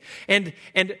to me. And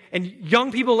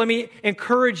young people, let me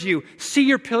encourage you, see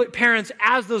your parents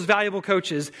as those valuable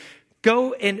coaches.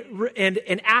 Go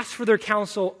and ask for their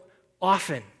counsel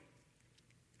often.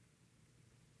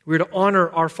 We're to honor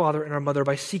our father and our mother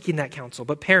by seeking that counsel.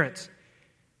 But parents,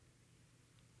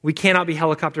 we cannot be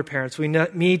helicopter parents. We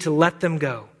need to let them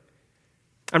go.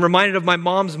 I'm reminded of my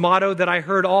mom's motto that I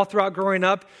heard all throughout growing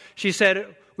up. She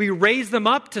said, we raise them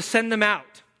up to send them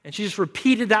out. And she just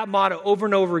repeated that motto over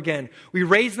and over again. We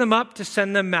raise them up to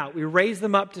send them out. We raise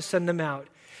them up to send them out.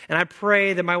 And I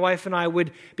pray that my wife and I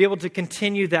would be able to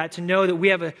continue that, to know that we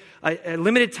have a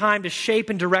limited time to shape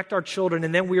and direct our children,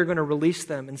 and then we are going to release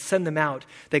them and send them out,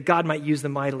 that God might use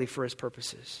them mightily for his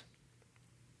purposes.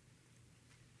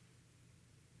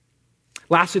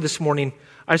 Lastly this morning,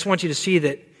 I just want you to see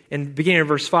that in the beginning of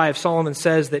verse 5, Solomon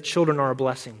says that children are a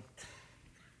blessing.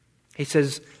 He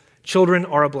says, children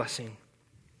are a blessing.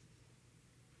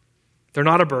 They're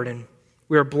not a burden.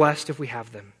 We are blessed if we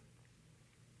have them.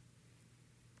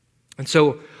 And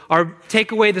so our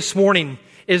takeaway this morning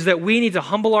is that we need to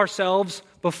humble ourselves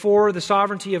before the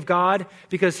sovereignty of God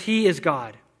because he is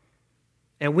God.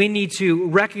 And we need to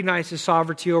recognize his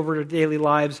sovereignty over our daily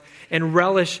lives and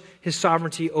relish his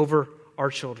sovereignty over our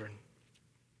children.